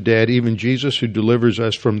raised from the dead, even Jesus, who delivers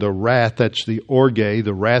us from the wrath. That's the orge,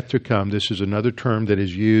 the wrath to come. This is another term that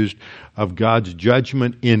is used of God's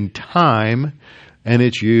judgment in time, and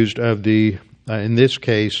it's used of in this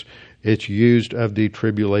case, it's used of the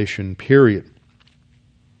tribulation period.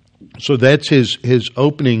 So that's his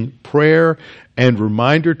opening prayer and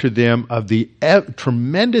reminder to them of the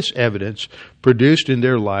tremendous evidence produced in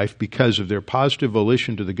their life because of their positive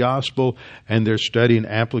volition to the gospel and their study and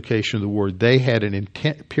application of the word. They had an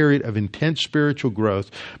period of intense spiritual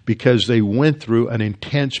growth because they went through an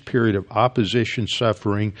intense period of opposition,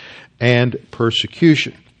 suffering, and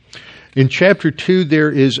persecution. In chapter 2,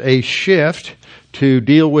 there is a shift to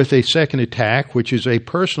deal with a second attack, which is a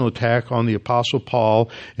personal attack on the Apostle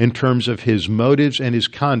Paul in terms of his motives and his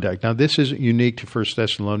conduct. Now, this isn't unique to 1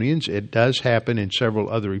 Thessalonians. It does happen in several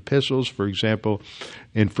other epistles. For example,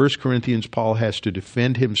 In 1 Corinthians, Paul has to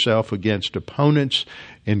defend himself against opponents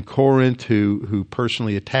in Corinth who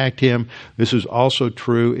personally attacked him. This is also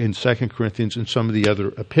true in 2 Corinthians and some of the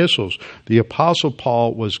other epistles. The Apostle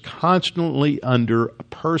Paul was constantly under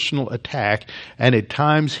personal attack, and at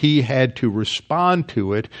times he had to respond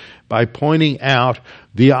to it by pointing out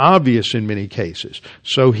the obvious in many cases.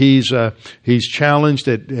 So he's challenged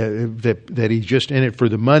that he's just in it for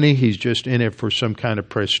the money. He's just in it for some kind of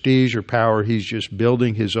prestige or power. He's just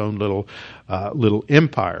building his own little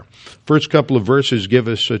empire. First couple of verses give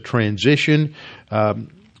us a transition.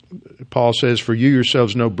 Paul says, "For you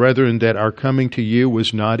yourselves know, brethren, that our coming to you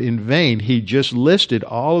was not in vain." He just listed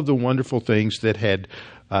all of the wonderful things that had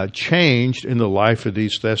changed in the life of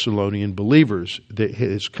these Thessalonian believers. That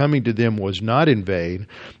his coming to them was not in vain.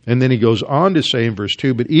 And then he goes on to say in verse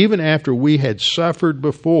 2, "But even after we had suffered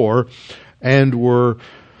before and were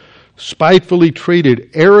spitefully treated,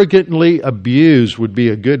 arrogantly abused," would be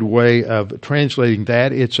a good way of translating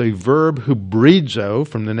that. It's a verb hubrizo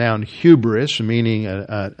from the noun hubris, meaning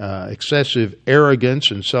excessive arrogance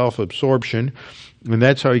and self-absorption. And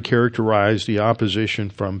that's how he characterized the opposition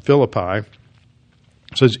from Philippi.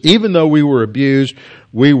 It says, "Even though we were abused,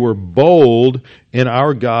 we were bold in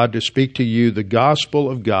our God to speak to you the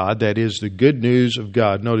gospel of God," that is, the good news of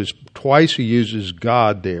God. Notice twice he uses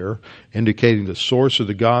God there, indicating the source of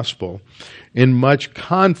the gospel, "in much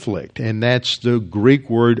conflict," and that's the Greek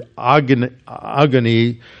word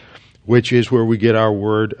agony, which is where we get our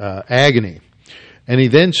word agony. And he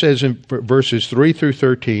then says in verses 3 through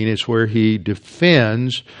 13 is where he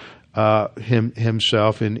defends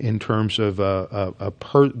himself in terms of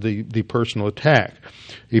the personal attack.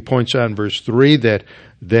 He points out in verse 3 that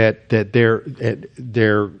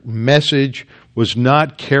their message was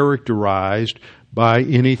not characterized by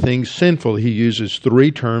anything sinful. He uses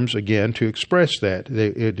three terms again to express that.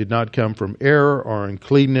 It did not come from error or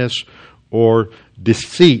uncleanness or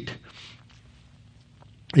deceit.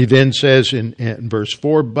 He then says in verse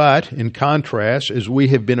 4, "But, in contrast, as we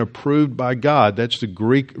have been approved by God," that's the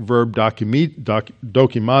Greek verb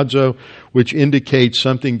dokimazo, which indicates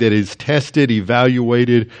something that is tested,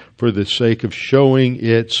 evaluated for the sake of showing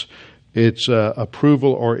its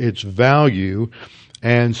approval or its value.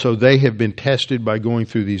 And so they have been tested by going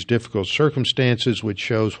through these difficult circumstances, which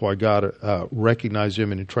shows why God recognized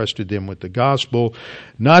them and entrusted them with the gospel.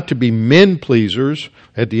 Not to be men pleasers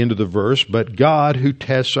at the end of the verse, but God who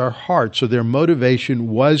tests our hearts. So their motivation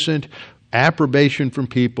wasn't approbation from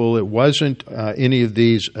people. It wasn't any of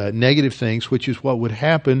these negative things, which is what would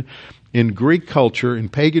happen in Greek culture, in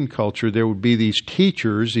pagan culture. There would be these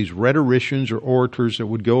teachers, these rhetoricians or orators that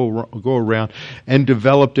would go around and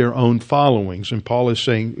develop their own followings. And Paul is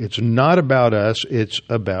saying it's not about us, it's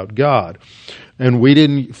about God. And we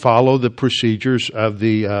didn't follow the procedures of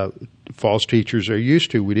the false teachers are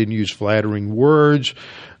used to. We didn't use flattering words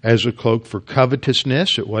as a cloak for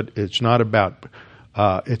covetousness. It's not about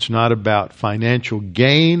financial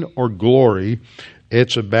gain or glory.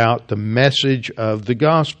 It's about the message of the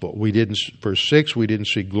gospel. Verse 6, we didn't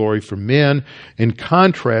seek glory from men. In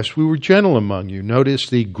contrast, we were gentle among you. Notice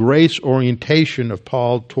the grace orientation of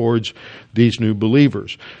Paul towards these new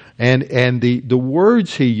believers. And the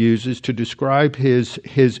words he uses to describe his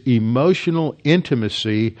emotional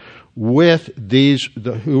intimacy with these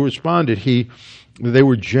who responded. They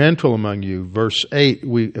were gentle among you. Verse 8,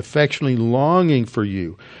 we affectionately longing for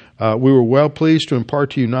you. We were well pleased to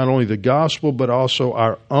impart to you not only the gospel, but also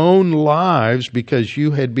our own lives, because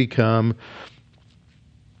you had become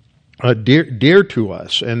dear to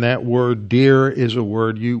us. And that word dear is a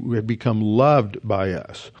word, you had become loved by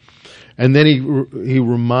us. And then he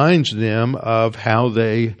reminds them of how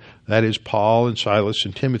that is Paul and Silas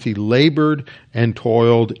and Timothy, labored and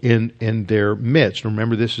toiled in their midst.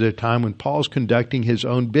 Remember, this is a time when Paul's conducting his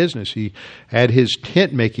own business. He had his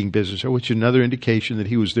tent-making business, which is another indication that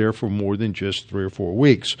he was there for more than just 3 or 4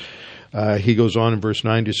 weeks. He goes on in verse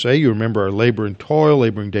 9 to say, "You remember our labor and toil,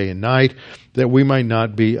 laboring day and night, that we might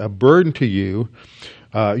not be a burden to you.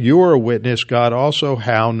 You are a witness, God also,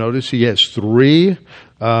 how," notice he has 3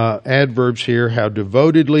 adverbs here, "how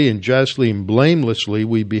devotedly and justly and blamelessly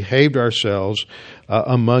we behaved ourselves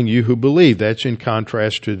among you who believe." That's in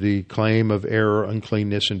contrast to the claim of error,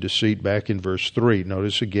 uncleanness, and deceit back in verse 3.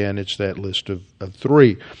 Notice again, it's that list of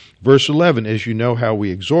 3. Verse 11, "As you know how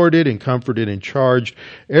we exhorted and comforted and charged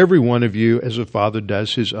every one of you as a father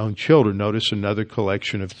does his own children." Notice another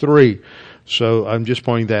collection of 3. So I'm just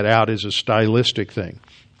pointing that out as a stylistic thing.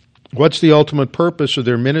 What's the ultimate purpose of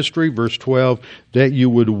their ministry? Verse 12, "that you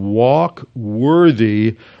would walk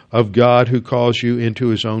worthy of God who calls you into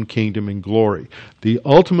his own kingdom and glory." The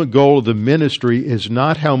ultimate goal of the ministry is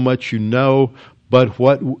not how much you know, but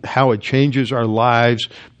how it changes our lives.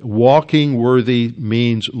 Walking worthy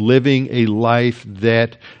means living a life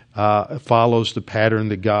that follows the pattern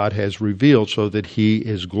that God has revealed so that He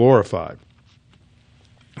is glorified.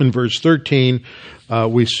 In verse 13,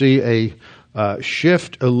 we see a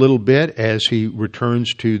shift a little bit as he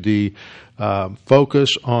returns to the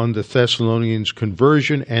focus on the Thessalonians'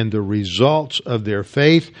 conversion and the results of their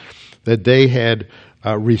faith, that they had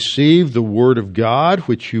received the Word of God,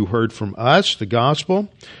 which you heard from us, the gospel,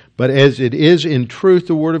 but as it is in truth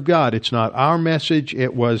the Word of God. It's not our message,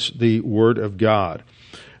 it was the Word of God.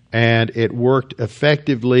 And it worked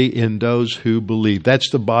effectively in those who believed. That's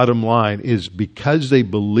the bottom line, is because they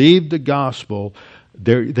believed the gospel,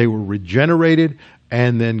 they were regenerated,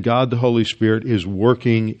 and then God the Holy Spirit is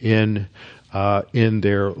working in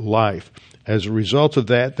their life. As a result of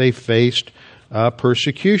that, they faced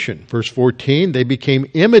persecution. Verse 14, they became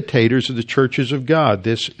imitators of the churches of God.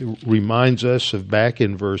 This reminds us of back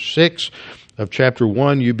in verse 6 of chapter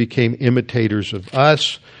 1, you became imitators of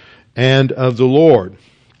us and of the Lord.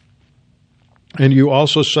 And you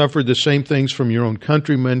also suffered the same things from your own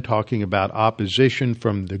countrymen, talking about opposition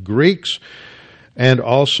from the Greeks and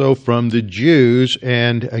also from the Jews.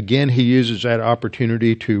 And again, he uses that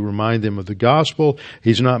opportunity to remind them of the gospel.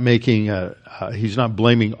 He's not he's not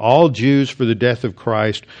blaming all Jews for the death of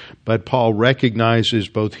Christ, but Paul recognizes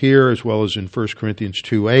both here as well as in 1 Corinthians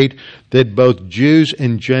 2:8 that both Jews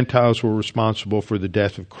and Gentiles were responsible for the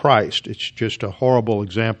death of Christ. It's just a horrible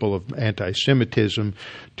example of anti-Semitism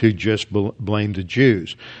to just blame the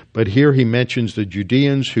Jews. But here he mentions the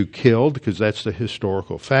Judeans who killed, because that's the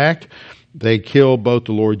historical fact. They killed both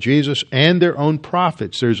the Lord Jesus and their own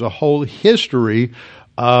prophets. There's a whole history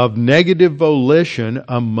of negative volition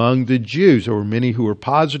among the Jews. There were many who were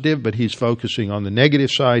positive, but he's focusing on the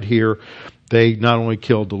negative side here. They not only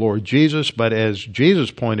killed the Lord Jesus, but as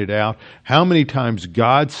Jesus pointed out, how many times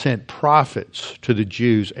God sent prophets to the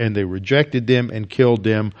Jews and they rejected them and killed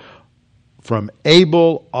them, from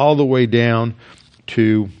Abel all the way down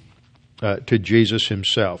to Jesus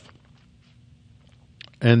himself.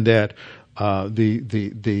 And that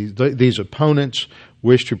these opponents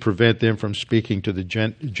wish to prevent them from speaking to the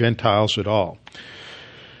Gentiles at all.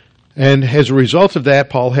 And as a result of that,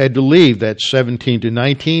 Paul had to leave. That's 17 to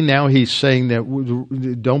 19. Now he's saying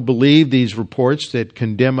that don't believe these reports that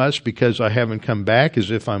condemn us because I haven't come back,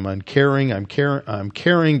 as if I'm uncaring. I'm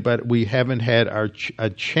caring, but we haven't had a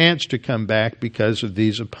chance to come back because of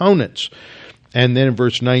these opponents. And then in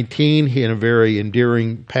verse 19, in a very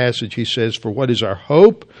endearing passage, he says, "For what is our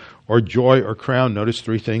hope or joy or crown?" Notice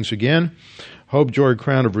three things again. Hope, joy,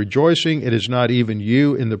 crown of rejoicing. It is not even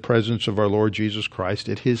you in the presence of our Lord Jesus Christ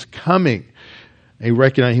at His coming. He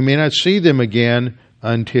recognized he may not see them again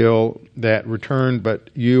until that return, but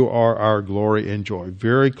you are our glory and joy.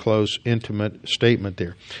 Very close, intimate statement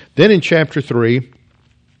there. Then in chapter 3,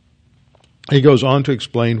 he goes on to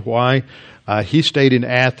explain why he stayed in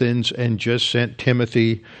Athens and just sent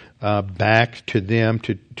Timothy back to them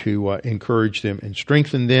to encourage them and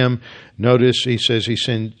strengthen them. Notice he says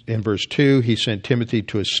in verse 2, he sent Timothy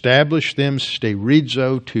to establish them,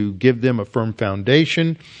 sterizo, to give them a firm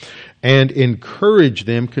foundation and encourage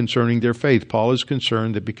them concerning their faith. Paul is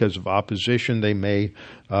concerned that because of opposition they may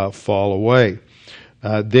fall away.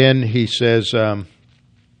 Then he says,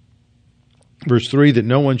 verse 3, that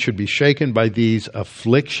no one should be shaken by these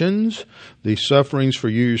afflictions, these sufferings, for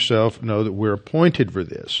you yourself know that we're appointed for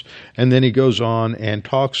this. And then he goes on and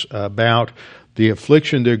talks about the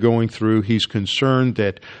affliction they're going through. He's concerned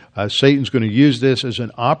that Satan's going to use this as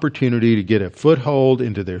an opportunity to get a foothold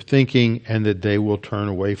into their thinking and that they will turn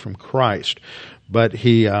away from Christ. But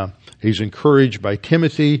he's encouraged by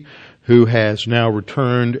Timothy, who has now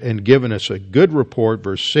returned and given us a good report,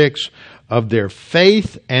 verse 6, of their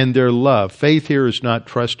faith and their love. Faith here is not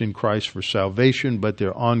trust in Christ for salvation, but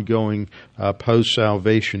their ongoing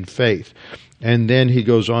post-salvation faith. And then he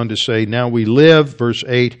goes on to say, now we live, verse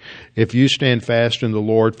 8, if you stand fast in the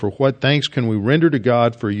Lord, for what thanks can we render to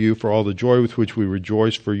God for you, for all the joy with which we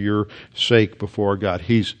rejoice for your sake before God.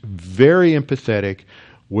 He's very empathetic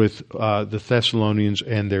with the Thessalonians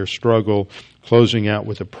and their struggle, closing out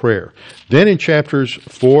with a prayer. Then in chapters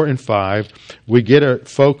 4 and 5, we get a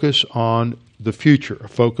focus on the future, a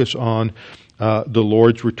focus on the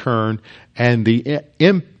Lord's return and the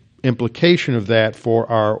implication of that for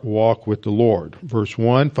our walk with the Lord. Verse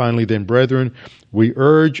 1, finally then, brethren, we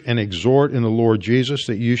urge and exhort in the Lord Jesus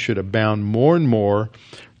that you should abound more and more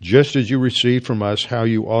just as you received from us, how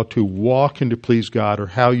you ought to walk and to please God, or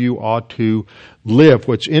how you ought to live.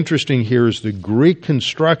 What's interesting here is the Greek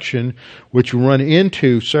construction, which we run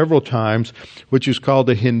into several times, which is called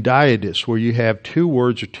a hendiadys, where you have two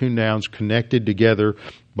words or two nouns connected together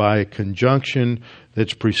by a conjunction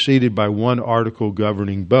that's preceded by one article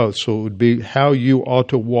governing both. So it would be how you ought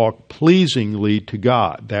to walk pleasingly to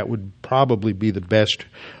God. That would probably be the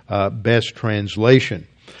best translation.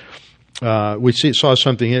 We saw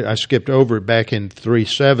something, I skipped over it back in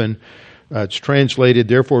 3:7. It's translated,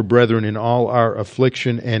 therefore, brethren, in all our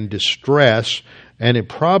affliction and distress, and it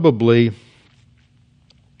probably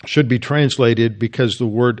should be translated, because the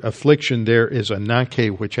word affliction there is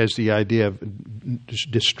anake, which has the idea of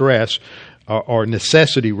distress, or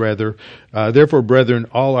necessity rather. Therefore, brethren,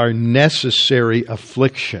 all our necessary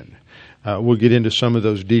affliction. We'll get into some of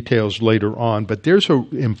those details later on, but there's an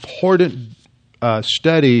important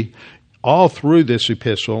study all through this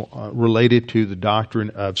epistle related to the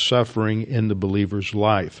doctrine of suffering in the believer's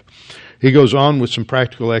life. He goes on with some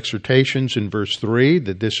practical exhortations in verse 3,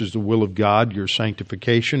 that this is the will of God, your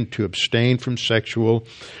sanctification, to abstain from sexual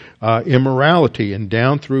immorality. And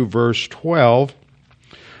down through verse 12,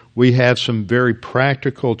 we have some very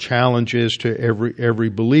practical challenges to every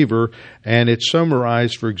believer, and it's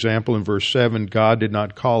summarized, for example, in verse 7, God did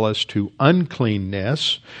not call us to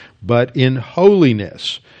uncleanness, but in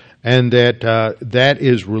holiness. And that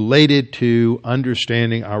is related to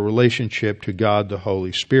understanding our relationship to God the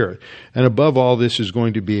Holy Spirit. And above all, this is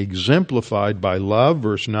going to be exemplified by love.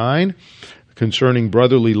 Verse 9, concerning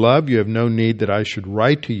brotherly love, you have no need that I should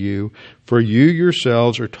write to you, for you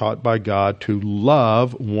yourselves are taught by God to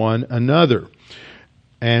love one another.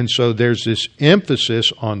 And so there's this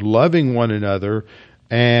emphasis on loving one another,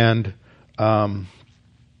 and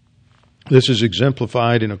this is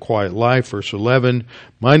exemplified in a quiet life. Verse 11,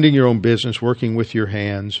 minding your own business, working with your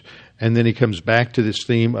hands. And then he comes back to this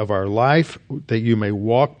theme of our life, that you may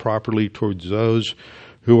walk properly towards those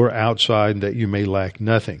who are outside, and that you may lack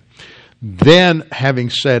nothing. Then,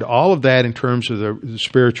 having said all of that in terms of the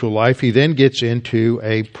spiritual life, he then gets into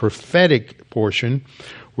a prophetic portion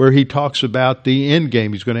where he talks about the end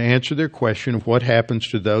game. He's going to answer their question of what happens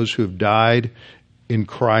to those who have died in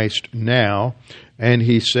Christ now. And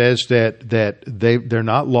he says that they're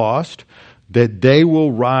not lost, that they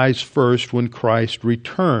will rise first when Christ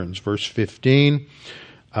returns. Verse 15,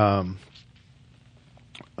 for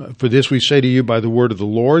this we say to you by the word of the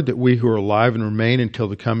Lord, that we who are alive and remain until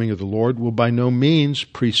the coming of the Lord will by no means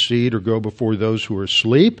precede or go before those who are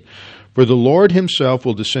asleep. For the Lord himself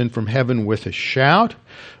will descend from heaven with a shout,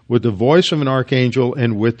 with the voice of an archangel,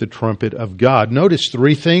 and with the trumpet of God. Notice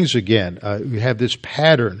three things again. We have this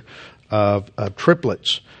pattern of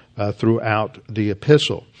triplets throughout the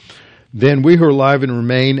epistle. Then we who are alive and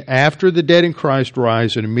remain after the dead in Christ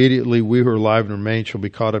rise, and immediately we who are alive and remain shall be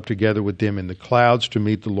caught up together with them in the clouds to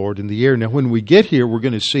meet the Lord in the air. Now when we get here, we're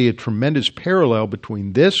going to see a tremendous parallel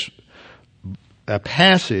between this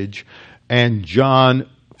passage and John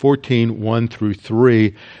 14, 1 through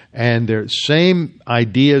 3. And the same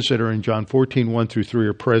ideas that are in John 14, 1 through 3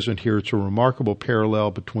 are present here. It's a remarkable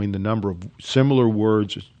parallel between the number of similar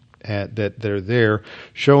words that are there,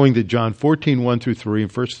 showing that John 14, 1 through 3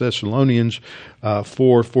 and 1 Thessalonians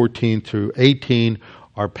 4, 14 through 18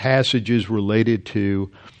 are passages related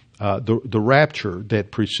to the rapture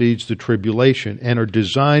that precedes the tribulation and are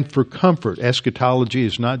designed for comfort. Eschatology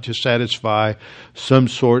is not to satisfy some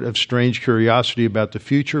sort of strange curiosity about the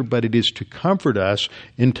future, but it is to comfort us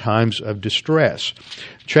in times of distress.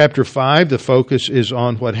 Chapter 5, the focus is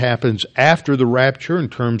on what happens after the rapture in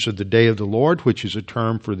terms of the day of the Lord, which is a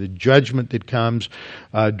term for the judgment that comes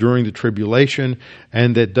during the tribulation,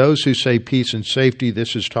 and that those who say peace and safety,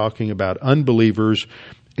 this is talking about unbelievers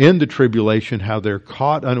in the tribulation, how they're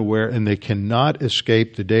caught unaware and they cannot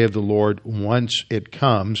escape the day of the Lord once it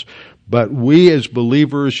comes. But we as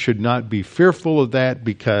believers should not be fearful of that,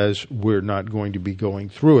 because we're not going to be going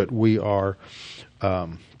through it. We are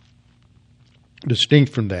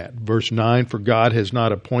distinct from that. Verse 9, for God has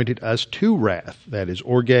not appointed us to wrath, that is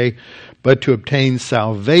orge, but to obtain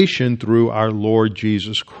salvation through our Lord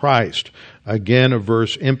Jesus Christ. Again, a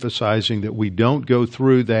verse emphasizing that we don't go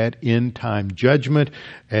through that end-time judgment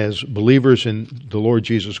as believers in the Lord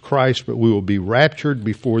Jesus Christ, but we will be raptured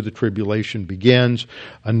before the tribulation begins.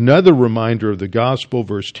 Another reminder of the gospel,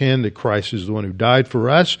 verse 10, that Christ is the one who died for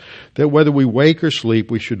us, that whether we wake or sleep,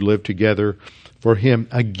 we should live together for him.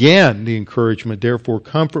 Again, the encouragement, therefore,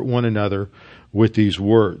 comfort one another with these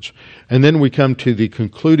words. And then we come to the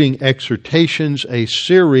concluding exhortations, a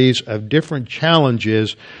series of different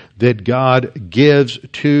challenges that God gives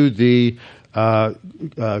to the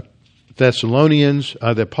Thessalonians,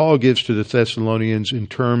 that Paul gives to the Thessalonians in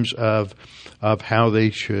terms of how they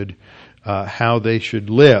should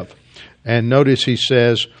live. And notice he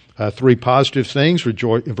says 3 positive things.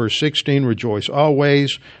 Rejoice, in verse 16, rejoice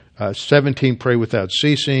always. 17, pray without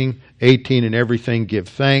ceasing. 18, in everything give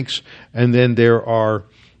thanks. And then there are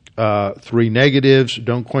 3 negatives.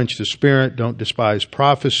 Don't quench the spirit. Don't despise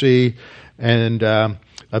prophecy. And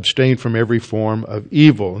abstain from every form of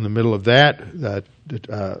evil. In the middle of that,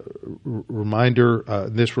 reminder,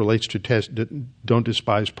 this relates to don't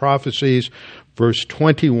despise prophecies. Verse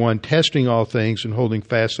 21, testing all things and holding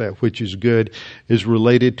fast that which is good, is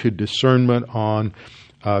related to discernment on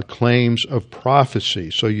claims of prophecy.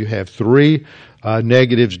 So you have 3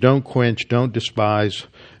 negatives: don't quench, don't despise,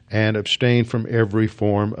 and abstain from every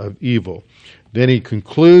form of evil. Then he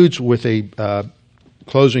concludes with a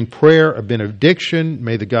closing prayer, a benediction.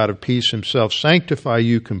 May the God of peace himself sanctify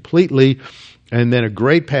you completely. And then a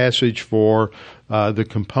great passage for the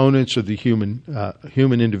components of the human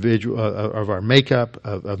individual, of our makeup,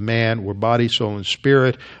 of man. We're body, soul, and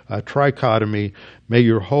spirit, trichotomy. May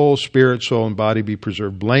your whole spirit, soul, and body be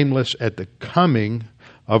preserved blameless at the coming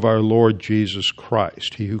of our Lord Jesus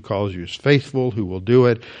Christ. He who calls you is faithful, who will do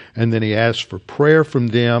it. And then he asks for prayer from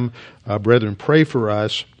them. Brethren, pray for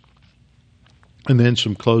us. And then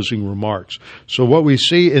some closing remarks. So what we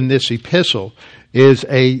see in this epistle is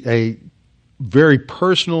a very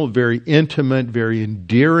personal, very intimate, very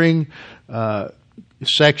endearing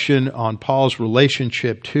section on Paul's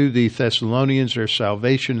relationship to the Thessalonians, their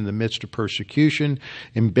salvation in the midst of persecution.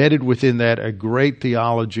 Embedded within that, a great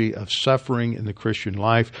theology of suffering in the Christian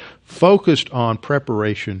life, focused on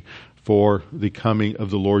preparation for the coming of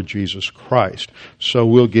the Lord Jesus Christ. So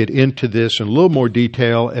we'll get into this in a little more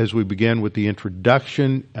detail as we begin with the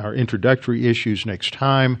introduction, our introductory issues next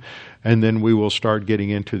time, and then we will start getting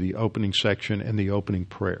into the opening section and the opening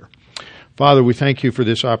prayer. Father, we thank you for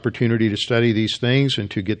this opportunity to study these things and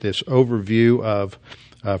to get this overview of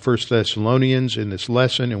 1 Thessalonians in this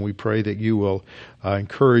lesson, and we pray that you will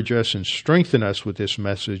encourage us and strengthen us with this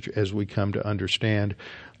message as we come to understand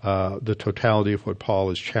the totality of what Paul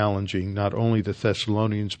is challenging, not only the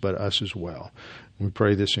Thessalonians, but us as well. We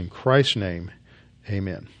pray this in Christ's name.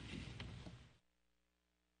 Amen.